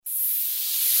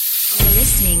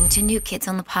listening to New Kids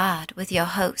on the Pod with your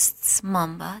hosts,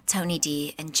 Mamba, Tony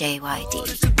D, and JYD.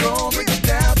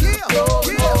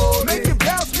 Make it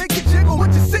bounce, make it jiggle,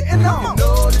 what you sitting on?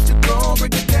 Know that you're gon'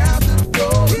 break it down to the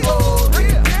floor. Break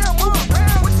it down,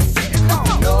 what you sitting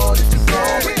on? Know that you're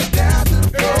gon' break it down to the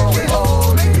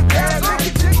floor. Make it bounce, make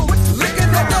it jiggle, what you looking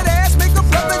at that ass, make a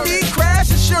brother need crash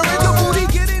insurance. The booty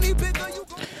get any bigger, you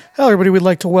go. Hello, everybody. We'd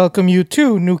like to welcome you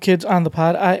to New Kids on the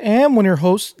Pod. I am one of your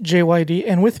hosts, JYD,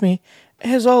 and with me,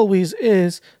 as always,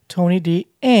 is Tony D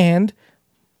and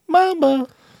Mamba.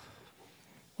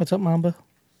 What's up, Mamba?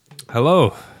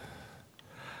 Hello.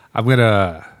 I'm going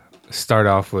to start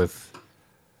off with,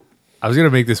 I was going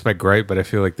to make this my gripe, but I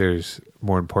feel like there's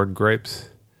more important gripes.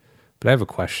 But I have a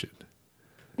question.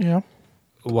 Yeah.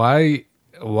 Why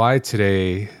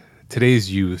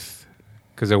today's youth,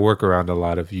 because I work around a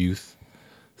lot of youth,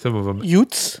 some of them...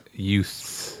 Youths?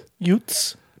 Youths.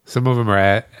 Some of them are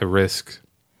at risk.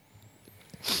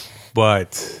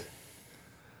 But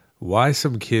why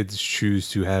some kids choose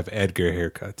to have Edgar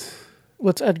haircuts?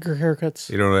 What's Edgar haircuts?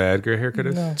 You don't know what Edgar haircut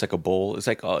is? No. It's like a bowl. It's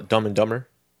like Dumb and Dumber.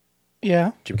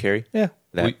 Yeah. Jim Carrey. Yeah.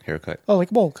 That haircut. Oh, like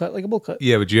a bowl cut.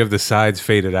 Yeah, but you have the sides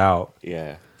faded out.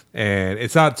 Yeah. And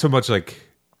it's not so much like,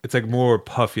 it's like more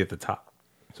puffy at the top.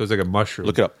 So it's like a mushroom.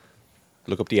 Look it up.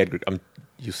 Look up the Edgar.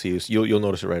 You see this. You'll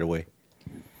notice it right away.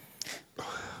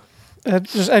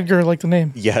 Just Edgar, like the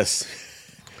name. Yes.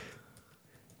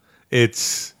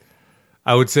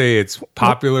 I would say it's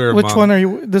popular. Which one are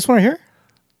you? This one right here?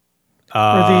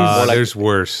 Or these? There's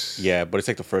worse. Yeah, but it's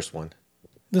like the first one.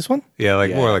 This one? Yeah,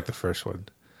 Yeah. more like the first one.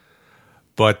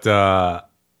 But the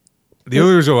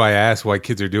only reason why I ask why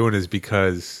kids are doing it is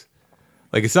because,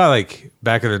 like, it's not like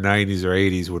back in the 90s or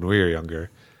 80s when we were younger,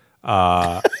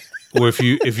 where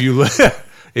if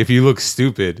you look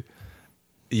stupid,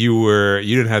 you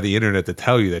didn't have the internet to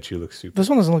tell you that you look stupid. This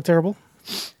one doesn't look terrible.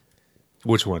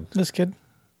 Which one? This kid.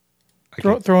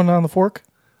 Throwing down the fork.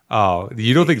 Oh,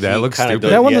 you don't think that looks kinda stupid?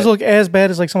 does. That one Yeah. doesn't look as bad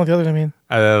as like some of the others, I mean.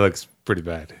 That looks pretty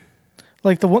bad.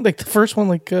 Like the one, like the first one,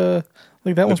 like that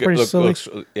one's pretty silly.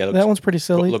 That one's pretty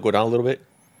silly. Go down a little bit.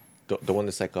 The one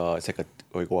that's like it's like a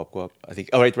go up. I think.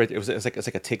 Oh, right. It's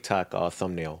like a TikTok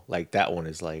thumbnail. Like that one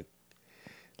is like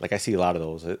I see a lot of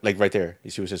those. Like right there.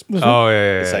 You see, it's just. Oh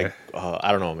yeah. It's like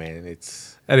I don't know, man.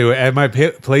 It's Anyway, at my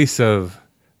place of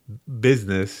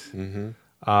business,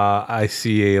 I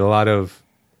see a lot of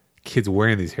kids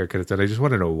wearing these haircuts, and I just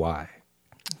want to know why.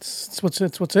 It's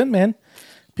what's in, man.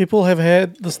 People have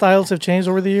had the styles have changed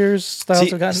over the years.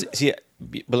 Styles have gotten.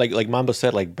 But like Mamba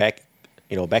said, like back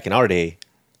in our day,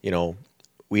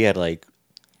 we had like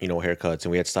haircuts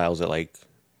and we had styles that like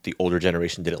the older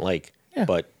generation didn't like. Yeah.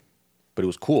 But it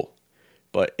was cool.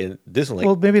 But in this one, like,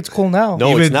 Well, maybe it's cool now.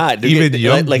 no, Even- it's not. even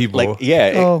young people. Like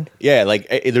yeah, Oh. like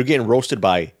they're getting roasted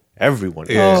by everyone,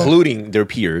 Yeah. including their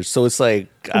peers. So it's like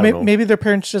I don't know. Maybe their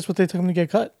parents just what they took them to get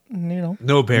cut. No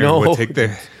parent No. would take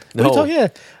their. Yeah,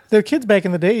 their kids back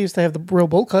in the day used to have the real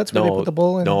bowl cuts where they put the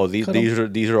bowl in. No, and these cut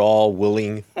 'em. these are all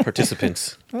willing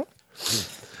participants.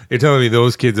 You're telling me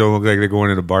those kids don't look like they're going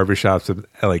into barbershops and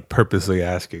like purposely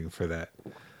asking for that.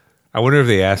 I wonder if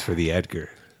they asked for the Edgar.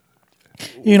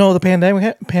 The pandemic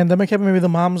happened. Maybe the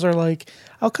moms are like,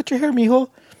 "I'll cut your hair, mijo,"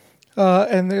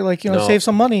 and they're like, No. save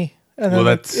some money. And then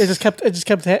Well, like, it just kept.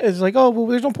 It's like, oh, well,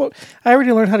 there's no point. I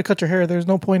already learned how to cut your hair. There's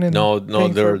no point in. No,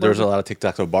 paying for there's a barber. lot of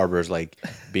TikToks of barbers like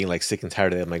being like sick and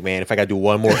tired of it. I'm like, man, if I got to do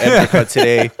one more Edgar cut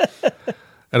today,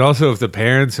 And also, if the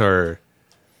parents are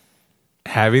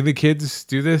having the kids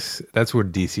do this, that's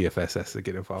when DCFS has to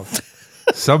get involved.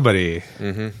 Somebody's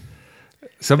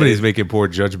making poor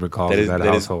judgment calls in that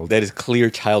household. that is clear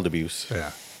child abuse.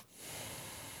 Yeah.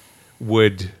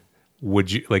 Would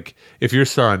you, like, if your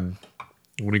son,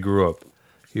 when he grew up,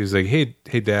 he was like, hey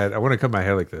Dad, I want to cut my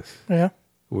hair like this. Yeah.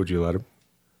 Would you let him?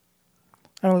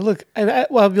 I mean, look. I'd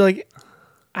be like,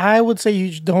 I would say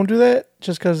you don't do that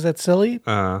just because that's silly.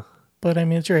 But I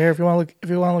mean, it's your hair. If you want to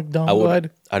look dumb, go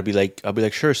ahead. I'd be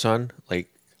like, sure, son. Like,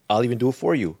 I'll even do it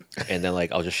for you. And then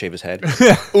like I'll just shave his head.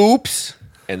 Oops.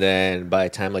 And then by the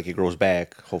time like it grows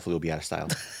back, hopefully it'll be out of style.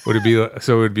 Would it be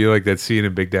so? It would be like that scene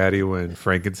in Big Daddy when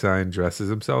Frankenstein dresses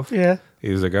himself. Yeah.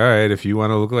 He was like, "All right, if you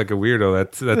want to look like a weirdo,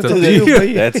 that's up That's to up to you. you, but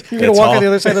you're That's gonna walk all. on the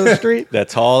other side of the street.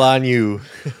 That's all on you.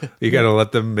 You got to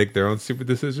let them make their own stupid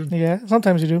decision." Yeah,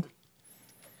 sometimes you do.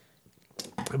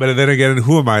 But then again,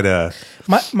 who am I to?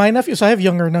 My nephew. So I have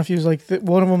younger nephews. Like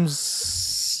one of them's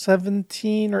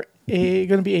 17 or going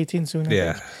to be 18 soon. I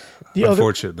Yeah, think.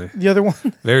 unfortunately, The other one.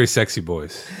 very sexy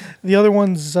boys. The other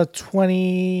one's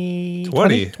 20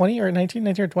 or 19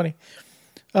 or 20.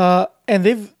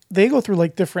 And they go through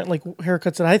like different like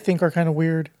haircuts that I think are kind of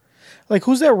weird. Like,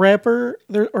 who's that rapper?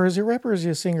 There, or is he a rapper or is he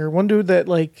a singer? One dude that,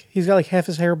 like, he's got, like, half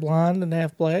his hair blonde and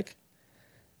half black.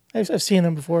 I've seen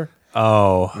him before.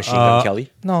 Oh, Machine Gun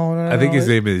Kelly, No. I think his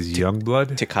no. name is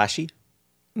Youngblood. Tekashi.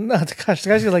 No, gosh, the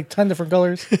guy's got, like, 10 different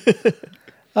colors.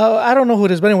 I don't know who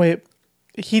it is, but anyway,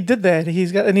 he did that.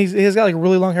 He's got like,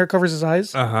 really long hair, covers his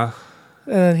eyes. Uh-huh.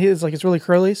 And then he's like, it's really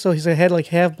curly. So he's had, like,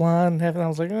 half blonde, half, and I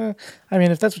was like, I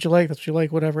mean, if that's what you like, that's what you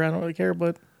like, whatever. I don't really care,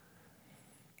 but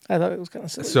I thought it was kind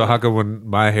of silly. So how come when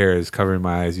my hair is covering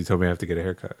my eyes, you told me I have to get a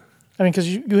haircut? I mean, because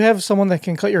you have someone that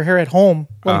can cut your hair at home,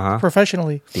 like,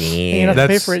 professionally. Damn. And you don't have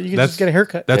to pay for it. You can just get a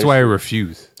haircut. That's why I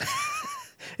refuse.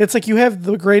 It's like you have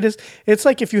the greatest. It's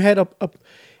like if you had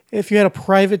a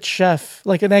private chef,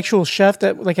 like an actual chef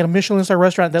that, like, at a Michelin-star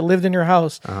restaurant that lived in your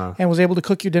house and was able to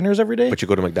cook you dinners every day. But you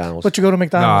go to McDonald's. But you go to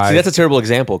McDonald's. See, that's a terrible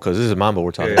example because this is Mambo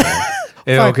we're talking about.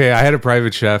 Yeah, okay, I had a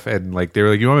private chef, and like they were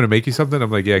like, "You want me to make you something?"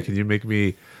 I'm like, "Yeah, can you make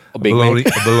me a Big bologna,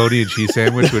 Mac? a bologna and cheese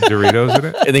sandwich with Doritos in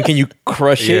it?" And then can you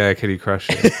crush it? Yeah, can you crush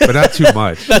it? But not too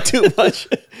much. Not too much.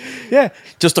 Yeah.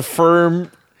 Just a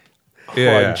firm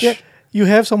Yeah. crunch. Yeah. You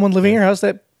have someone living in your house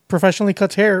that professionally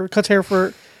cuts hair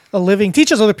for a living,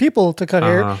 teaches other people to cut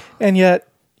hair, and yet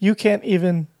you can't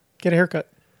even get a haircut.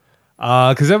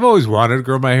 Because I've always wanted to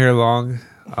grow my hair long,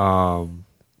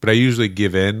 but I usually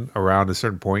give in around a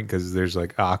certain point because there's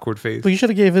like an awkward phase. But you should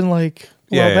have gave in, like,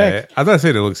 a while back. I'm not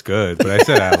saying it looks good, but I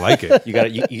said I like it.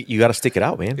 You gotta stick it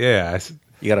out, man. Yeah,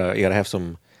 You gotta have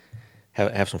some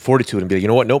fortitude and be like, you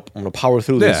know what? Nope, I'm gonna power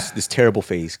through this terrible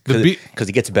phase because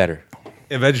it gets better.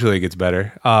 eventually it gets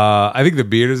better. I think the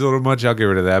beard is a little much. I'll get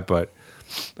rid of that, but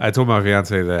I told my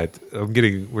fiance that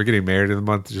we're getting married in a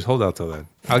month. Just hold out till then.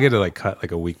 I'll get it like cut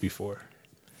like a week before.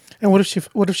 And what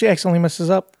if she accidentally messes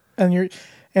up and it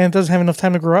doesn't have enough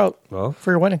time to grow out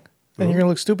for your wedding? Then you're gonna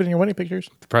look stupid in your wedding pictures.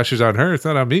 The pressure's on her. It's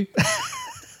not on me.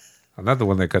 I'm not the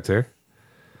one that cuts hair.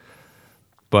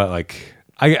 But like,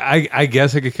 I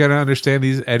guess I could kind of understand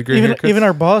these Edgar haircuts. Even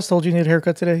our boss told you need a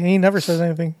haircut today. And he never says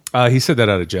anything. He said that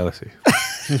out of jealousy.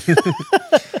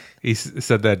 He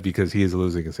said that because he is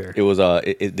losing his hair. It was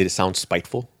did it sound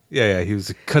spiteful? Yeah. He was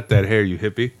like, cut that hair, you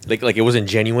hippie. Like it wasn't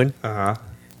genuine.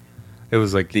 It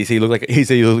was like, Did he say you look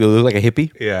like a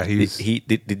hippie? yeah,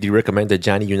 Did he recommend the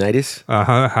Johnny Unitas?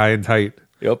 high and tight.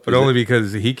 Yep. But only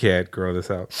because he can't grow this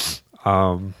out.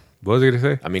 What was I gonna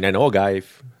say? I mean, I know a guy.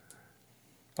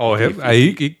 Oh, him?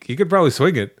 He could probably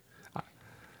swing it.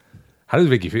 How does it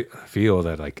make you feel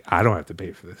that like I don't have to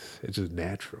pay for this? It's just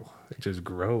natural. It just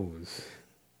grows.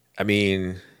 I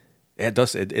mean, it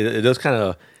does. It does kind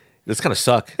of. This kind of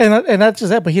suck. And not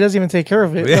just that, but he doesn't even take care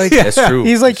of it. Like, That's true.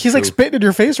 He's like That's true. spitting in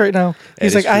your face right now.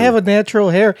 He's is like, I true. have a natural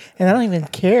hair, and I don't even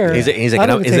care. He's like, I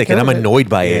don't even take care and I'm of it. annoyed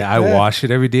by it. Yeah, I wash it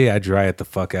every day. I dry it the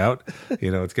fuck out.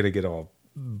 It's gonna get all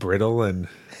brittle, and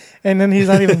And then he's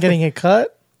not even getting it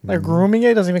cut, like grooming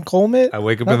it. Doesn't even comb it. I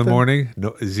wake up in the Nothing. morning,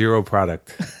 zero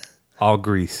product, all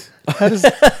grease. How does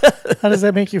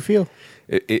that make you feel?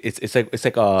 It's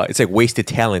like wasted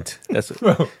talent. That's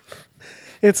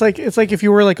It's like if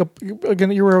you were like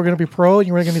you were gonna be pro and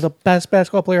you were gonna be the best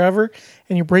basketball player ever,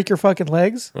 and you break your fucking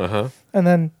legs, and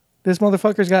then this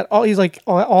motherfucker's got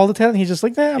all the talent. He's just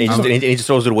like, nah, and he just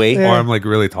throws it away. Yeah. Or I'm like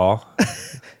really tall.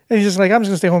 and he's just like, I'm just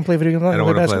gonna stay home and play video games. I'm not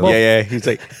don't gonna play wanna play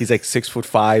basketball. Yeah. He's like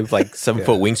 6'5", like 7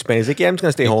 foot wingspan. He's like, yeah, I'm just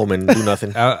gonna stay home and do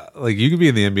nothing. Like you could be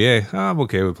in the NBA. I'm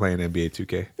okay with playing NBA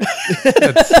 2K.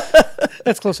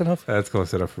 That's close enough. That's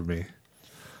close enough for me.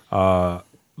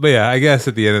 But yeah, I guess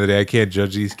at the end of the day, I can't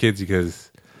judge these kids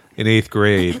because in 8th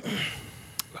grade,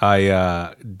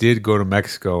 I did go to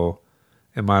Mexico,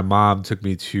 and my mom took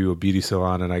me to a beauty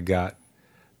salon, and I got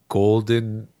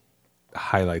golden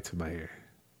highlights in my hair.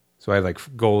 So I had like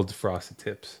gold frosted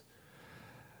tips,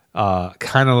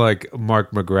 kind of like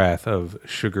Mark McGrath of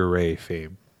Sugar Ray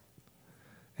fame.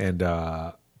 And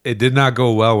it did not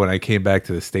go well when I came back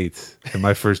to the States in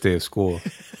my first day of school.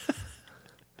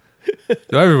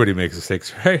 So everybody makes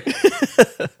mistakes, right?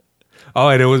 Oh,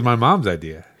 and it was my mom's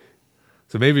idea.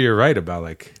 So maybe you're right about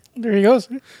like. There he goes.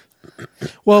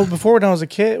 Well, before when I was a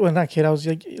kid, well, not kid, I was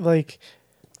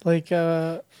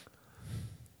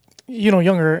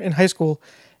younger in high school,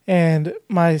 and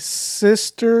my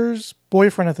sister's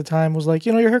boyfriend at the time was like,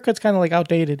 your haircut's kind of like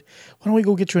outdated. Why don't we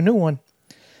go get you a new one?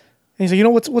 And he's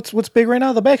like, what's big right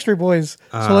now? The Backstreet Boys.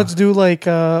 So let's do like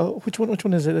which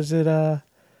one is it? Is it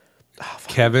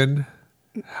Kevin,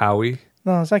 Howie.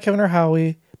 No, it's not Kevin or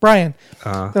Howie. Brian.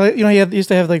 He used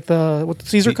to have like the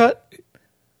Caesar cut.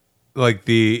 Like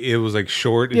it was like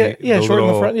short. Yeah, short in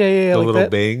the front. Yeah. The like little that.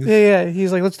 bangs. Yeah.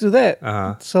 He's like, let's do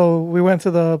that. So we went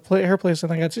to the hair place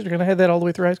and I got Caesar, and I had that all the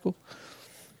way through high school.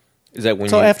 Is that when?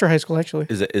 So after high school, actually.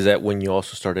 Is that when you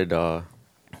also started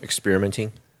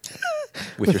experimenting?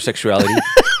 with your sexuality.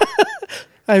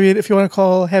 I mean, if you want to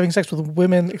call having sex with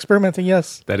women experimenting,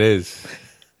 yes. That is.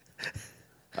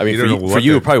 I mean, You don't know for what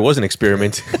you, they're- it probably was an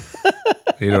experiment.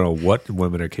 You don't know what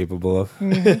women are capable of.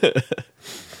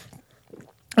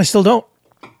 I still don't.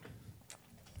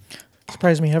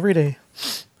 Surprise me every day.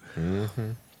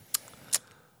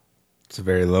 It's a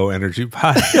very low energy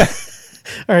pod.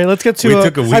 All right, let's get to. We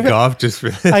took a I've week got- off just for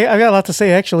this. I got a lot to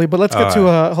say actually, but let's get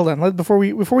to. Hold on, before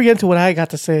we get into what I got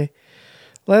to say,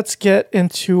 let's get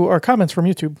into our comments from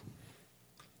YouTube.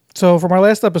 So from our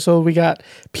last episode, we got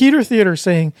Peter Theater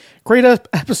saying, "Great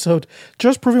episode,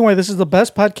 just proving why this is the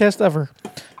best podcast ever.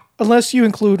 Unless you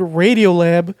include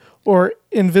Radiolab or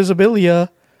Invisibilia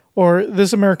or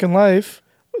This American Life,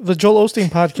 the Joel Osteen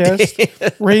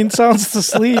podcast, Rain Sounds to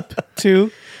Sleep,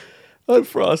 too,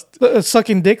 Frost.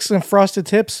 Sucking Dicks and Frosted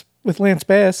Tips with Lance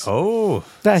Bass." Oh,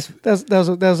 That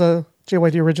was a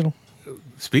JYD original.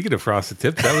 speaking of frosted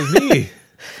tips, that was me.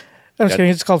 I'm just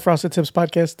kidding. It's called Frosted Tips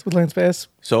Podcast with Lance Bass.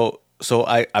 So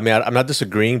I mean, I'm not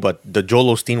disagreeing, but the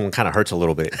Joel Osteen one kind of hurts a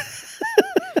little bit.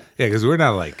 Yeah, because we're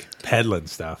not like peddling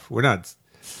stuff. We're not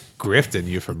grifting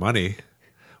you for money.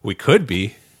 We could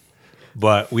be,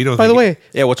 but we don't. By the way,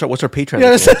 Yeah, what's our Patreon? yeah,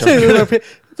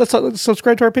 let's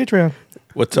subscribe to our Patreon.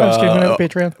 What's I'm just kidding, we don't have a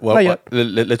Patreon. Well, Not yet.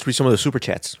 let's read some of the super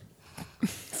chats.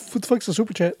 What the fuck's a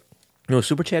super chat? You know what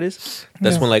super chat is?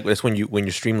 That's Yeah. when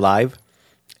you stream live,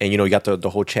 and you got the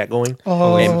whole chat going.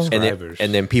 Oh.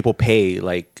 and then people pay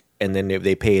and then if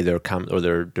they pay their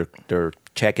their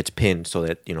chat gets pinned so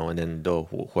that and then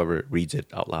whoever reads it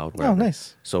out loud. Whatever. Oh,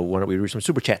 nice. So why don't we read some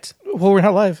super chats? Well, we're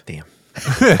not live, Damn.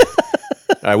 All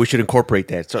right, we should incorporate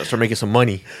that. Start making some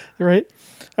money. right?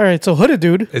 All right, so Hooded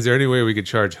Dude. is there any way we could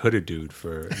charge Hooded Dude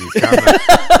for these comments?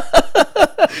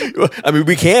 I mean,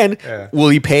 we can. Yeah. Will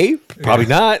he pay? Probably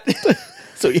not.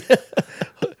 So yeah,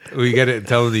 We get it and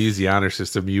tell them to use the honor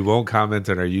system. You won't comment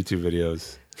on our YouTube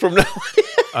videos from now.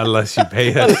 unless you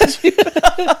pay us.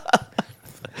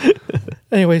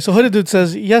 Anyway, so Hooded Dude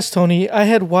says, "Yes, Tony, I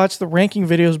had watched the ranking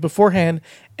videos beforehand,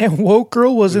 and Woke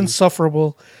Girl was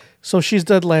insufferable, so she's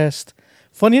dead last.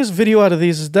 Funniest video out of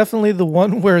these is definitely the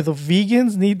one where the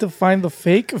vegans need to find the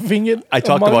fake vegan. I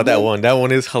talked among about that them. one. That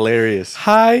one is hilarious.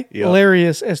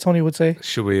 Hilarious, as Tony would say.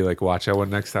 Should we watch that one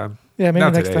next time? Yeah, maybe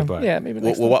Not next today, time. but Yeah, maybe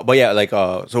next time. But yeah,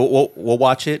 so we'll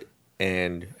watch it,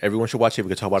 and everyone should watch it. We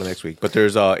can talk about it next week. But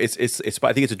there's it's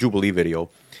I think it's a Jubilee video,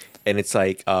 and it's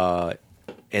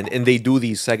and they do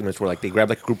these segments where they grab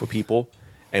a group of people,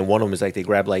 and one of them is they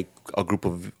grab a group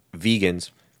of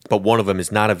vegans, but one of them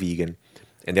is not a vegan,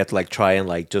 and they have to try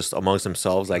and just amongst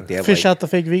themselves they have Fish out the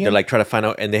fake vegan? They're trying to find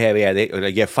out, and they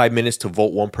have 5 minutes to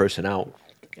vote one person out,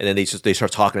 and then they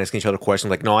start talking, asking each other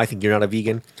questions no, I think you're not a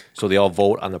vegan, so they all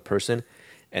vote on the person,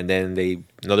 and then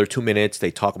another 2 minutes they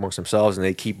talk amongst themselves, and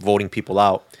they keep voting people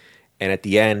out, and at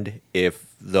the end, if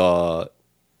the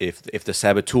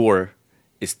saboteur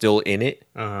is still in it,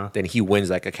 then he wins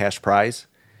a cash prize,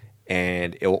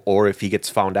 or if he gets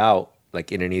found out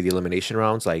in any of the elimination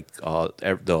rounds, the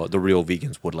real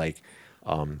vegans would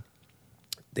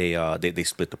they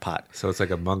split the pot. So it's like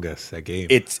Among Us, that game.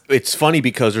 It's funny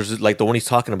because there's the one he's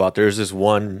talking about. There's this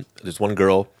one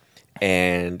girl,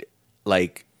 and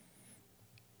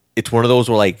it's one of those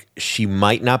where she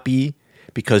might not be,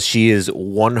 because she is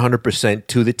 100%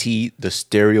 to the T the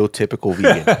stereotypical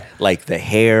vegan. The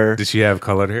hair. Did she have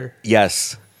colored hair?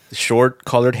 Yes. Short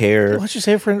colored hair. Why don't you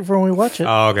say it for when we watch it?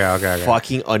 Oh, okay.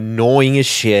 Fucking annoying as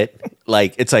shit.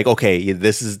 It's okay,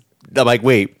 this is. I'm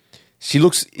wait.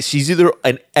 She's either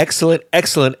an excellent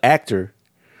actor,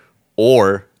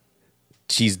 or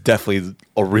she's definitely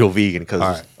a real vegan. Because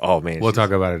All right. oh man, We'll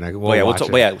talk about it next. We'll watch talk,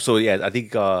 it. but yeah, so yeah, I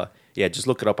think just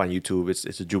look it up on YouTube.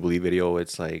 It's a Jubilee video.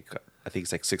 It's I think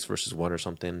it's 6 versus 1 or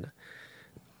something,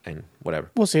 and whatever.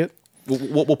 We'll see it.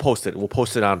 We'll post it. We'll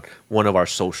post it on one of our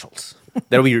socials.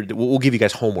 That'll be we'll give you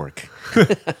guys homework.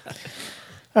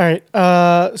 All right.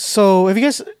 So if you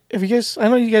guys, I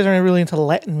know you guys aren't really into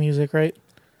Latin music, right?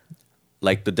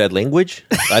 Like the Dead Language.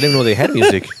 I didn't know they had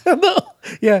music.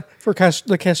 Yeah, for the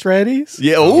castratis.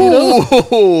 Yeah.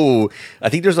 Oh, I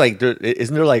think there's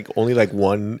isn't there only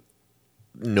one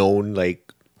known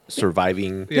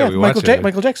surviving. Yeah, we watched it.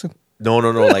 Michael Jackson. No.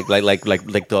 Like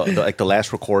the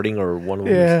last recording or one of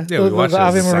them. Yeah, Yeah, we watched the it.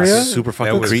 Ave It's Maria. super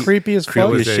fucking That was creepy as creepy fuck.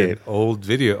 That was as an shit. old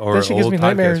video or That shit gives old me podcast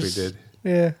nightmares. we did.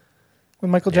 Yeah,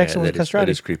 when Michael Jackson was that castrated.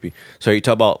 is creepy. So you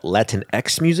talk about Latin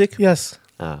X music? Yes.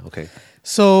 Ah, okay.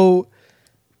 So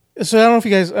I don't know if you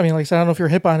guys. I mean, I don't know if you're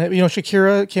hip on it.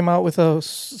 Shakira came out with a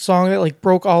song that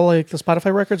broke all the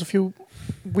Spotify records a few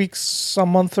weeks, a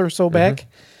month or so back.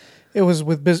 It was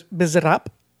with Bizarrap.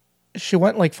 she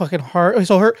went like fucking hard.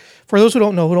 So for those who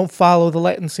don't know, who don't follow the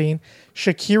Latin scene,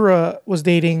 Shakira was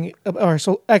dating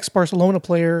ex Barcelona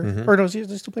player, or no, does he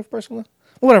still play for Barcelona?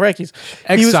 Whatever, X.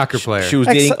 Ex-soccer player. She was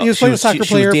He dating. was playing a soccer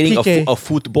player, She was dating Piqué. a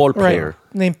football player.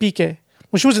 Right, named Piqué.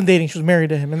 Well, she wasn't dating; she was married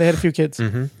to him, and they had a few kids.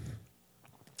 Mm-hmm.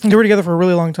 They were together for a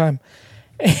really long time,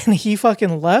 and he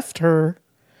fucking left her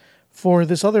for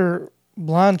this other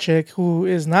blonde chick who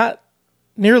is not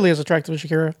nearly as attractive as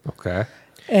Shakira. Okay.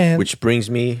 And Which brings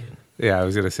me Yeah, I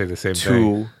was gonna say the same to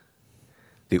thing.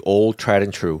 the old tried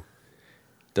and true.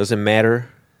 Doesn't matter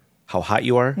how hot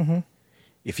you are. Mm-hmm.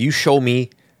 If you show me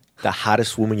the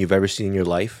hottest woman you've ever seen in your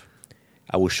life,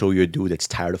 I will show you a dude that's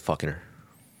tired of fucking her.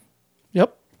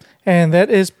 Yep, and that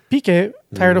is Piqué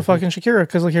tired of fucking Shakira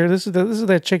because look here, this is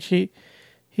that chick he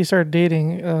started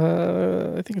dating.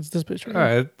 I think it's this bitch.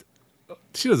 Right?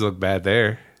 She doesn't look bad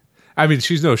there. I mean,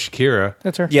 she's no Shakira.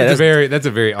 That's her. Yeah, That's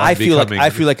a very I feel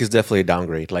unbecoming. like it's definitely a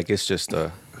downgrade. Like it's just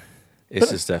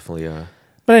just definitely a.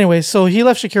 But anyway, so he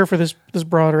left Shakira for this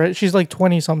broad, right? She's like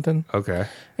 20 something, Okay.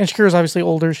 and Shakira's obviously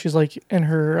older. She's like in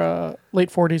her late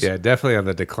 40s. Yeah, definitely on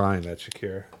the decline. That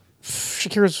Shakira.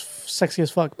 Shakira's sexy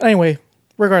as fuck. But anyway,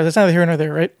 regardless, neither here nor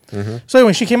there, right? Mm-hmm. So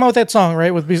anyway, she came out with that song,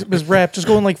 right, with this rap, just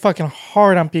going like fucking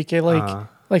hard on Piqué,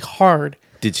 like hard.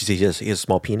 Did she say he has a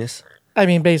small penis? I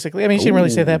mean, basically. I mean, she didn't really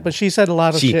say that, but she said a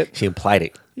lot of shit. She implied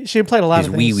it. She implied a lot His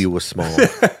of wee things. wee was small.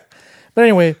 But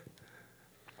anyway,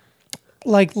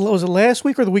 like, was it last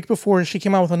week or the week before? She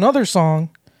came out with another song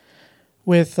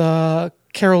with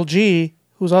Carol G,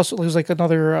 who's like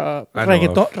another I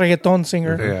know of. reggaeton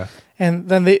singer. Yeah. And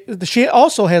then she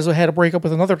also has had a breakup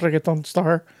with another reggaeton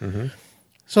star. Mm-hmm.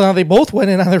 So now they both went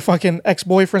in on their fucking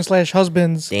ex-boyfriend /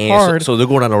 husbands Damn, hard. so they're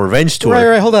going on a revenge tour.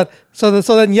 Right, hold on. So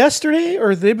then yesterday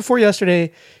or the day before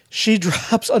yesterday, she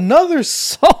drops another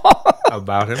song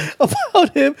About him.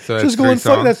 about him. So that's Just going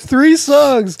three fuck. That's 3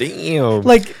 songs. Damn.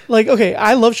 Like okay,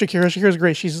 I love Shakira. Shakira's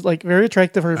great. She's like very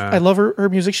attractive. I love her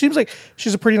music. She seems like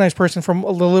she's a pretty nice person from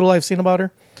the little I've seen about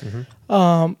her.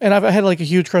 Mm-hmm. And I've had like a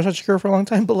huge crush on Shakira for a long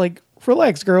time. But like,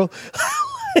 relax, girl.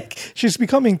 Like, she's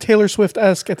becoming Taylor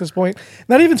Swift-esque at this point.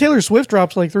 Not even Taylor Swift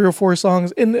drops like 3 or 4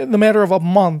 songs in the matter of a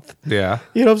month. Yeah.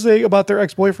 You know what I'm saying about their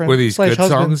ex-boyfriend. Were these good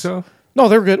husbands. songs though? No,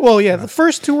 they're good. Well, yeah, the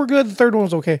first 2 were good. The third one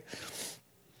was okay.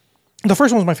 The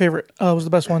first one was my favorite. Was the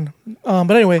best one.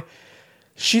 But anyway,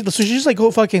 she's like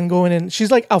going in.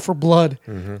 She's like out for blood.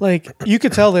 Mm-hmm. Like you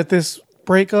could tell that this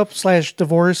breakup /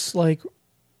 divorce like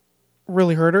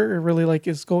really hurt her. It really like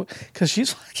is going because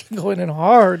she's fucking going in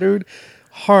hard, dude,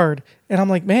 hard. And I'm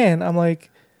like, man,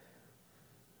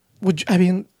 would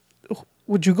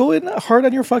you go in hard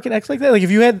on your fucking ex like that? Like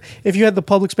if you had the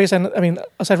public space, and I mean,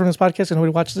 aside from this podcast and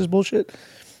nobody watches this bullshit,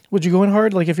 would you go in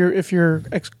hard? Like if your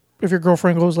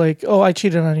girlfriend goes like, oh, I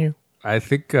cheated on you, I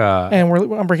think. and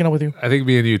I'm breaking up with you. I think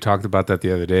me and you talked about that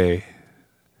the other day,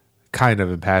 kind of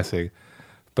in passing,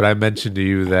 but I mentioned to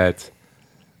you that,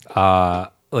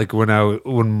 like when I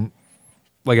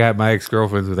had my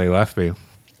ex-girlfriends when they left me,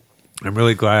 I'm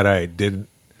really glad I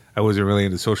wasn't really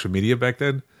into social media back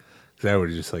then, because that would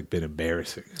have just like been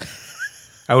embarrassing.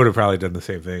 I would have probably done the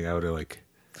same thing. I would have like,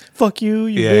 Fuck you,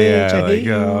 you yeah, bitch. I hate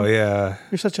you. oh yeah.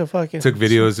 You're such a fucking. Took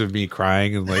videos of me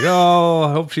crying and like, oh,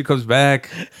 I hope she comes back.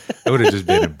 It would have just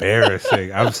been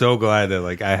embarrassing. I'm so glad that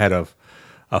like I had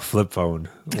a flip phone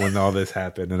when all this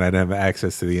happened and I didn't have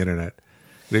access to the internet.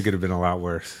 It could have been a lot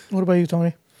worse. What about you,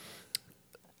 Tony?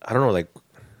 I don't know. Like,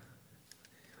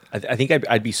 I think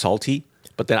I'd be salty,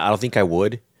 but then I don't think I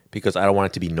would because I don't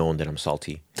want it to be known that I'm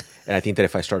salty. And I think that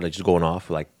if I start like just going off,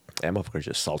 like that motherfucker's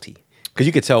just salty. Because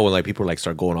you could tell when like people like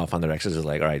start going off on their exes, it's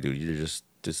like, all right, dude, you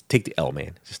just take the L,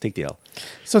 man. Just take the L.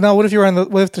 So now, what if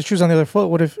what if the shoe's on the other foot?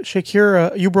 What if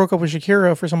you broke up with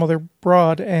Shakira for some other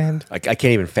broad and I can't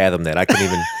even fathom that. I can't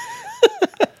even.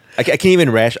 I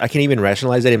can't even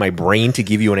rationalize that in my brain to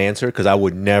give you an answer because I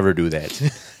would never do that.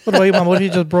 what about you, Mom? What if you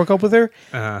just broke up with her?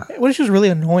 What if she was really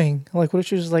annoying? Like, what if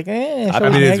she was just like, I mean,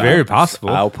 it's very possible.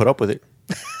 I'll put up with it.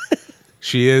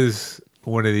 She is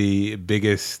one of the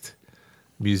biggest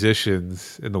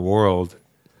musicians in the world.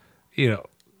 You know,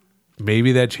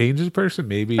 maybe that changes a person.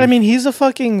 Maybe. I mean, he's a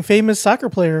fucking famous soccer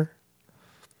player.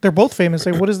 They're both famous.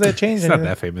 Like, what does that change? He's not anything?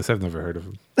 that famous. I've never heard of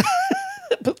him.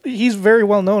 But he's very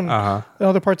well known in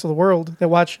other parts of the world that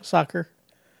watch soccer.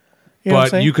 You know what I'm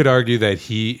But saying? you could argue that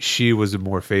she was a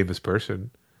more famous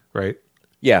person, right?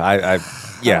 Yeah,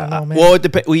 yeah. I don't know, man. Well, it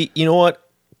depends. You know what?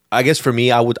 I guess for me,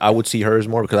 I would see her as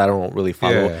more because I don't really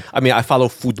follow. Yeah. I mean, I follow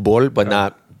football, but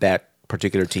not that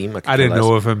particular team. I didn't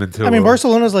know of him until. I mean,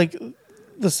 Barcelona's like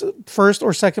the first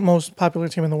or second most popular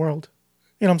team in the world.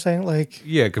 You know what I'm saying? Like,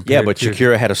 Yeah, but to-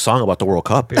 Shakira had a song about the World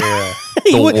Cup. Yeah.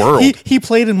 The world. He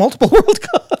played in multiple World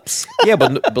Cups. Cups. Yeah,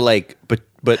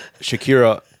 but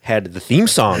Shakira had the theme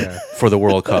song for the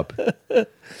World Cup.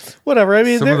 Whatever. I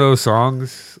mean, Some of those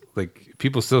songs, like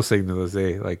people still sing to this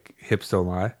day, like "Hips Don't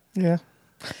Lie." yeah.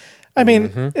 I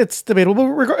mean, it's debatable.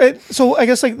 So I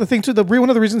guess like the thing too, one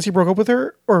of the reasons he broke up with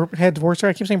her or had divorced her,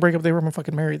 I keep saying break up, they weren't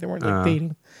fucking married. They weren't like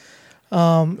dating.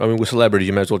 I mean, with celebrities,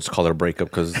 you might as well just call it a breakup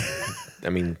because, I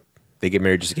mean, they get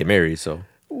married just to get married. So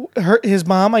His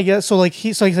mom, I guess. So like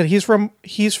he said, he's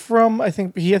from. I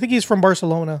think he's from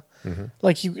Barcelona.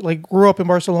 Like he like grew up in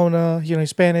Barcelona. You know, he's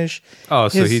Spanish. Oh,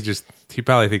 so he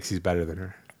probably thinks he's better than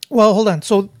her. Well, hold on.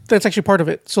 So that's actually part of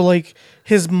it. So like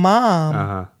his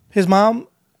mom,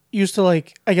 used to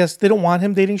like. I guess they don't want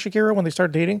him dating Shakira when they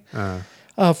start dating.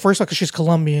 First off, because she's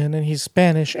Colombian and he's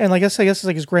Spanish, and I guess it's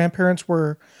like his grandparents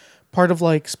were part of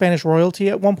like Spanish royalty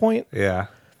at one point. Yeah.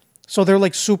 So they're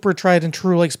like super tried and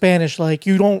true, like Spanish. Like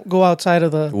you don't go outside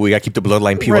of the. we gotta keep the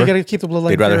bloodline pure. Right, you gotta keep the bloodline.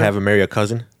 They'd rather pure. have him marry a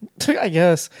cousin. I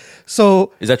guess.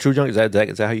 So Is that true, John? Is that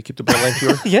how you keep the bloodline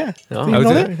pure? yeah. No, Do you I know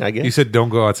would that? say- I guess. You said don't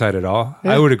go outside at all.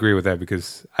 Yeah. I would agree with that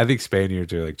because I think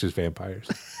Spaniards are like just vampires.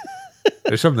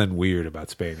 There's something weird about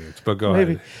Spaniards, but go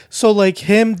Maybe. ahead. So like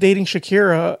him dating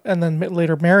Shakira and then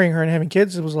later marrying her and having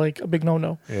kids, it was like a big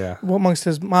no. Yeah. Amongst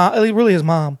his mom, really his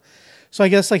mom. So I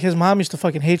guess like his mom used to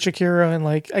fucking hate Shakira and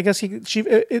like I guess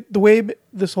the way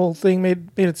this whole thing made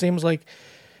it seem was like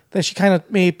that she kind of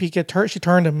she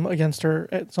turned him against her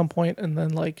at some point and then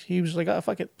like he was like, oh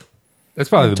fuck it. That's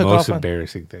probably the Took most off on-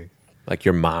 embarrassing thing. Like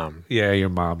your mom, Yeah, your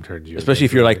mom turned you. especially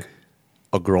if against you're her. like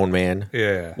a grown man.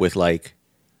 Yeah. With like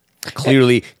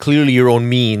clearly your own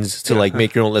means to like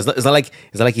make your own. It's not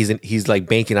like he's like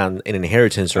banking on an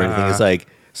inheritance or anything.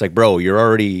 It's like, bro, you're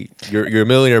a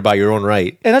millionaire by your own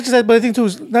right. And not just that, but I think too,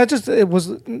 it was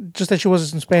just that she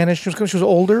was in Spanish. She was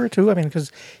older too. I mean,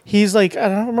 because he's like, I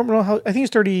don't remember how. I think he's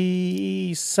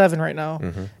 37 right now,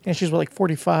 and she's like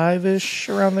 45-ish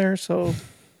around there. So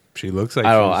She looks like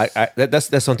I don't know. she's-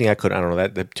 That's something I could. I don't know.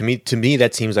 That to me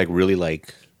that seems like really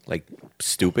like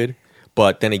stupid.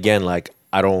 But then again, like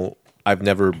I've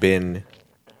never been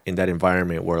in that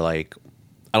environment where like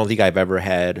I don't think I've ever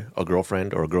had a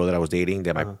girlfriend or a girl that I was dating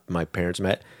that my parents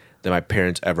met that my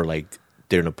parents ever like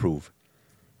didn't approve.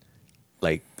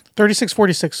 Like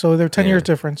 36-46. So they're 10 years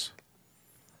difference.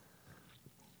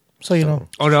 So you know,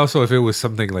 Oh, and also if it was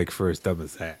something like for as dumb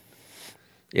as that.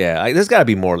 yeah, there's got to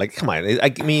be more. Like come on. I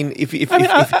mean,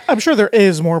 if I'm sure there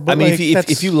is more. But I mean, like,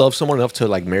 if you love someone enough to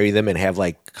like marry them and have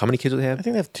like how many kids do they have? I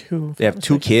think they have two. They have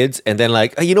two kids, and then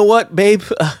like, you know what, babe?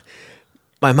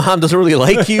 My mom doesn't really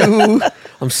like you.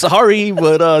 I'm sorry,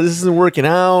 but this isn't working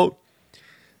out.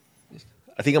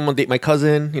 I think I'm gonna date my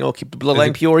cousin. You know, keep the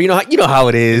bloodline pure. You know how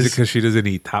it Is it is. because she doesn't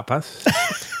eat tapas?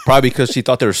 Probably because she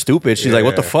thought they were stupid. She's like,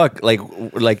 "What the Yeah. fuck?" Like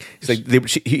he's like,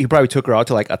 he probably took her out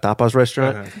to like a tapas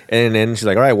restaurant, and then she's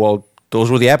like, "All right, well, those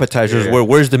were the appetizers. Yeah.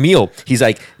 Where's the meal?" He's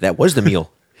like, "That was the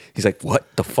meal." He's like, "What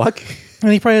the fuck?"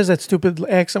 And he probably has that stupid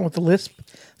accent with the lisp.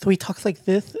 So he talks like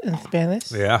this in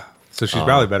Spanish. Yeah. So she's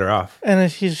probably better off. And then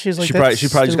she's like, she that's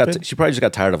probably stupid. just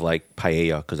got tired of like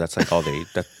paella because that's like all they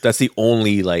that's the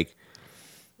only like.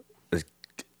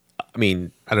 I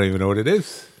mean, I don't even know what it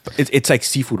is. it's like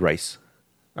seafood rice.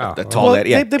 Oh, That's well, all Well, that.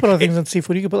 Yeah, they put other things in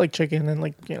seafood. You could put like chicken and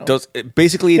like Those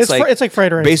basically it's like it's like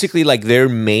fried rice. Basically, like their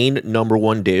main number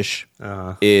one dish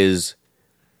is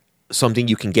something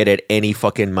you can get at any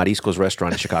fucking mariscos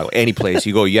restaurant in Chicago. Any place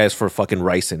you go, you ask for fucking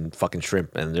rice and fucking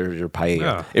shrimp, and there's your paella.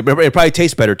 Yeah. It probably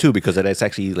tastes better too because it's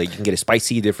actually like you can get a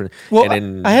spicy different. Well, and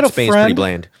then I had a Spain's friend. pretty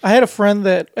bland. I had a friend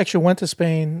that actually went to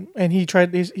Spain, and he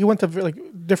went to like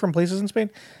different places in Spain,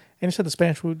 and he said the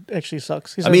Spanish food actually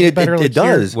sucks. He said mean, it's it better, like,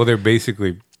 does. here. Well, they're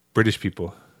basically British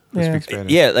people who Yeah. speak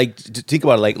Spanish. Yeah, like think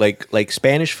about it, like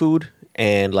Spanish food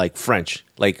and like French.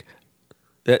 Like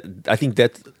that, I think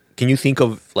that. Can you think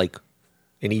of like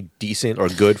any decent or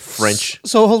good French?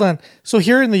 So hold on. So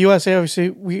here in the USA,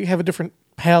 obviously, we have a different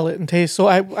palate and taste. So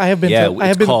I have been. Yeah, to, I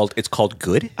have been. it's called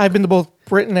good. I've been to both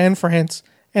Britain and France,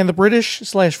 and the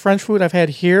British/French food I've had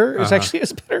here is actually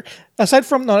is better. Aside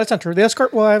from that's not true. The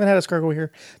escargot. Well, I haven't had escargot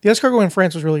here. The escargot in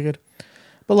France was really good,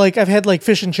 but like I've had like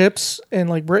fish and chips in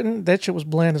like Britain. That shit was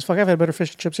bland as fuck. I've had better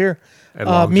fish and chips here. And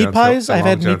Long Meat John pies. Sil- I've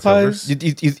had Long meat John pies.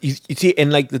 Silver's. You see,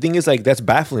 and like the thing is, like that's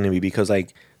baffling to me because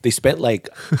like they spent like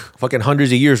fucking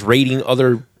hundreds of years raiding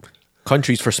other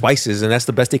countries for spices, and that's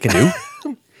the best they can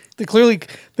do. They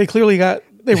clearly got.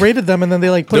 They raided them and then they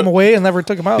like put them away and never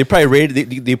took them out. They probably raided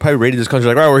this country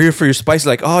like, all right, we're here for your spices.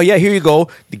 Like, oh yeah, here you go.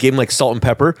 They gave them like salt and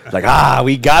pepper. Like,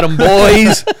 we got them,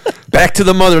 boys. Back to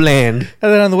the motherland.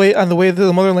 And then on the way to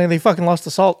the motherland, they fucking lost the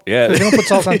salt. Yeah. 'Cause they don't put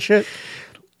salt on shit.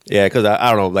 Yeah, because I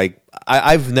don't know. Like,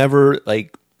 I've never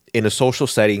like in a social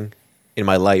setting in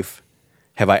my life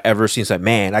have I ever seen like,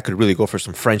 man, I could really go for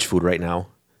some French food right now.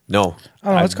 No, I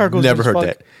don't know. It's cargo's never good as heard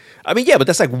fuck. that. I mean, yeah, but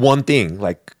that's like one thing.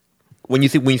 Like when you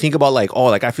think about like, oh,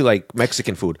 like I feel like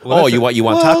Mexican food. Well, You want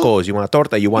Well, tacos, you want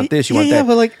torta, you want this, you want yeah, that.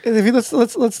 but like, if you,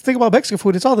 let's think about Mexican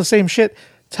food. It's all the same shit.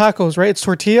 Tacos, right? It's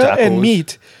tortilla and Tacos.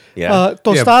 meat. Yeah.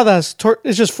 Tostadas.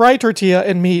 It's just fried tortilla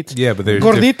and meat. Yeah, but there's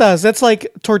gorditas. That's like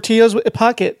tortillas with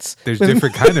pockets. There's with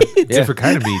different kind of different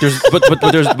kind of meat.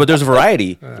 There's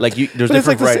variety. Like there's But it's like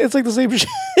different variety. it's like the same shit.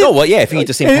 No, well, yeah, if you eat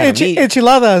the same kind of meat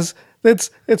Enchiladas. It's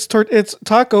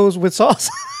tacos with sauce.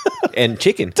 and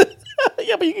chicken,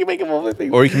 Yeah, but you can make them all the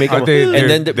things. or you can make them. Aren't they? And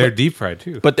then They're deep fried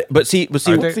too. but see,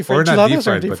 Aren't they? See, Or not enchiladas deep are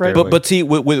fried, deep but fried. they're but see,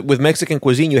 with Mexican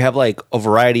cuisine, you have like a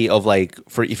variety of like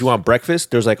for if you want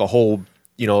breakfast, there's like a whole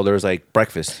there's like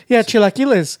breakfast Yeah,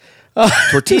 chilaquiles.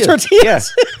 tortillas, Yeah.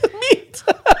 Meat.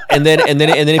 and then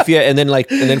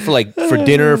for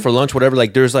dinner, for lunch, whatever.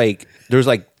 Like there's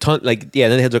ton like yeah.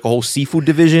 And then they have like a whole seafood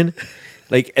division,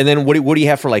 like and then what do you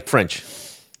have for like French?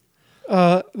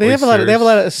 They have a lot of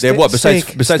They have what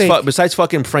steak. besides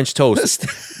fucking French toast,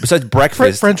 besides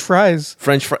breakfast, French fries.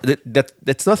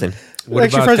 that's nothing. What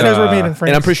Actually, about, French fries were made in France.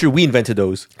 And I'm pretty sure we invented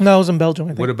those. No, it was in Belgium. I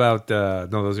think. What about no?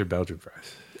 Those are Belgian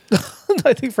fries.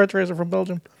 I think French fries are from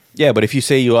Belgium. Yeah, but if you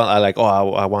say I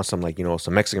want some like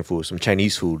some Mexican food, some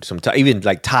Chinese food, some even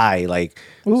like Thai, like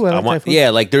Ooh, I like Thai food.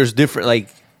 yeah, like there's different like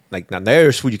now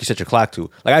there's food you can set your clock to.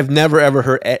 Like I've never ever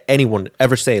heard anyone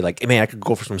ever say like, hey, man, I could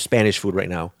go for some Spanish food right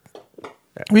now.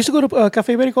 We used to go to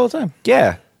Cafe Iberico all the time.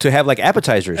 Yeah, to have like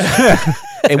appetizers.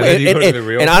 and, you go to the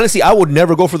real- and honestly, I would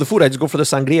never go for the food. I just go for the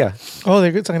sangria. Oh,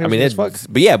 they're good. I mean, as fuck.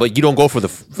 but you don't go for the.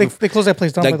 They closed that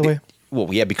place down, like, by the way.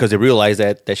 Well, yeah, because they realized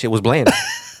that shit was bland.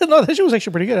 No, that shit was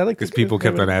actually pretty good. I like Because people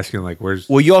kept on asking like, "Where's?"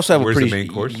 Well, you also have a where's pretty. the main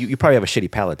course? You probably have a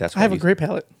shitty palate. That's I why have a you- great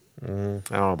palate. I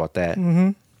don't know about that.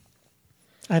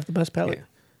 I have the best palate. Yeah.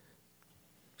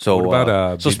 So What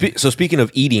about, so speaking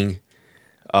of eating,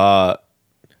 I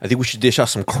think we should dish out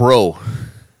some crow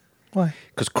Why?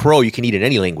 because crow you can eat in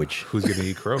any language. Who's gonna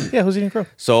eat crow? Yeah, who's eating crow?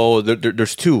 So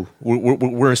there's two. We're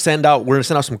gonna send out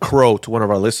some crow to one of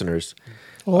our listeners.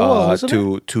 Oh,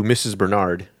 listener? To Mrs.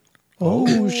 Bernard.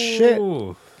 Oh shit!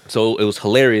 Oh So it was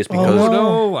hilarious because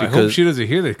no! I hope because- she doesn't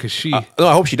hear that because she. no,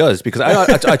 I hope she does because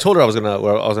I told her I was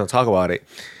gonna talk about it,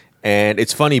 and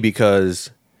it's funny because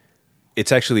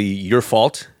it's actually your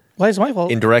fault Why is it my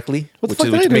fault? indirectly, What the fuck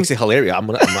did I which do? makes it hilarious. I'm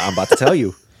about to tell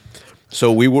you.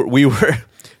 So we were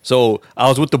so I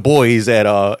was with the boys at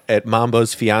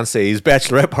Mamba's fiance's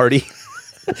bachelorette party.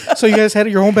 So you guys had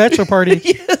your own bachelor party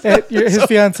at his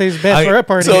fiance's bachelorette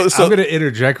party. so- I'm gonna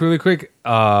interject really quick.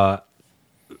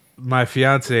 My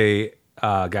fiance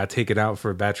got taken out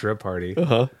for a bachelorette party,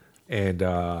 and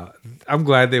I'm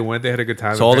glad they went. They had a good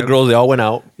time. So all the girls they all went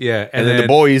out. Yeah, and then the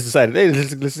boys decided, hey,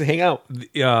 let's just hang out.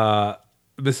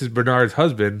 Mrs. Bernard's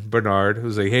husband, Bernard,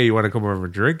 was like, "Hey, you want to come over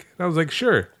and drink?" And I was like,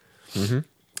 "Sure."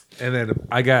 And then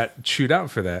I got chewed out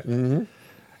for that.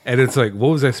 And it's like, what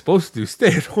was I supposed to do?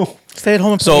 Stay at home. Stay at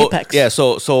home and play So Apex. yeah,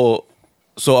 so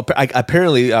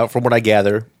apparently, from what I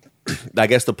gather, I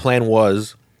guess the plan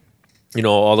was,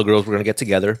 all the girls were gonna get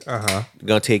together,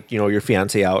 gonna take your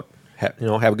fiance out, have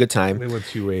a good time. They went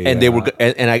to a, and they were,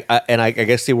 and I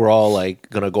guess they were all like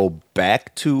gonna go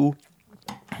back to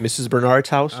Mrs. Bernard's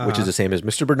house, which is the same as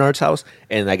Mr. Bernard's house,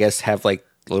 and I guess have like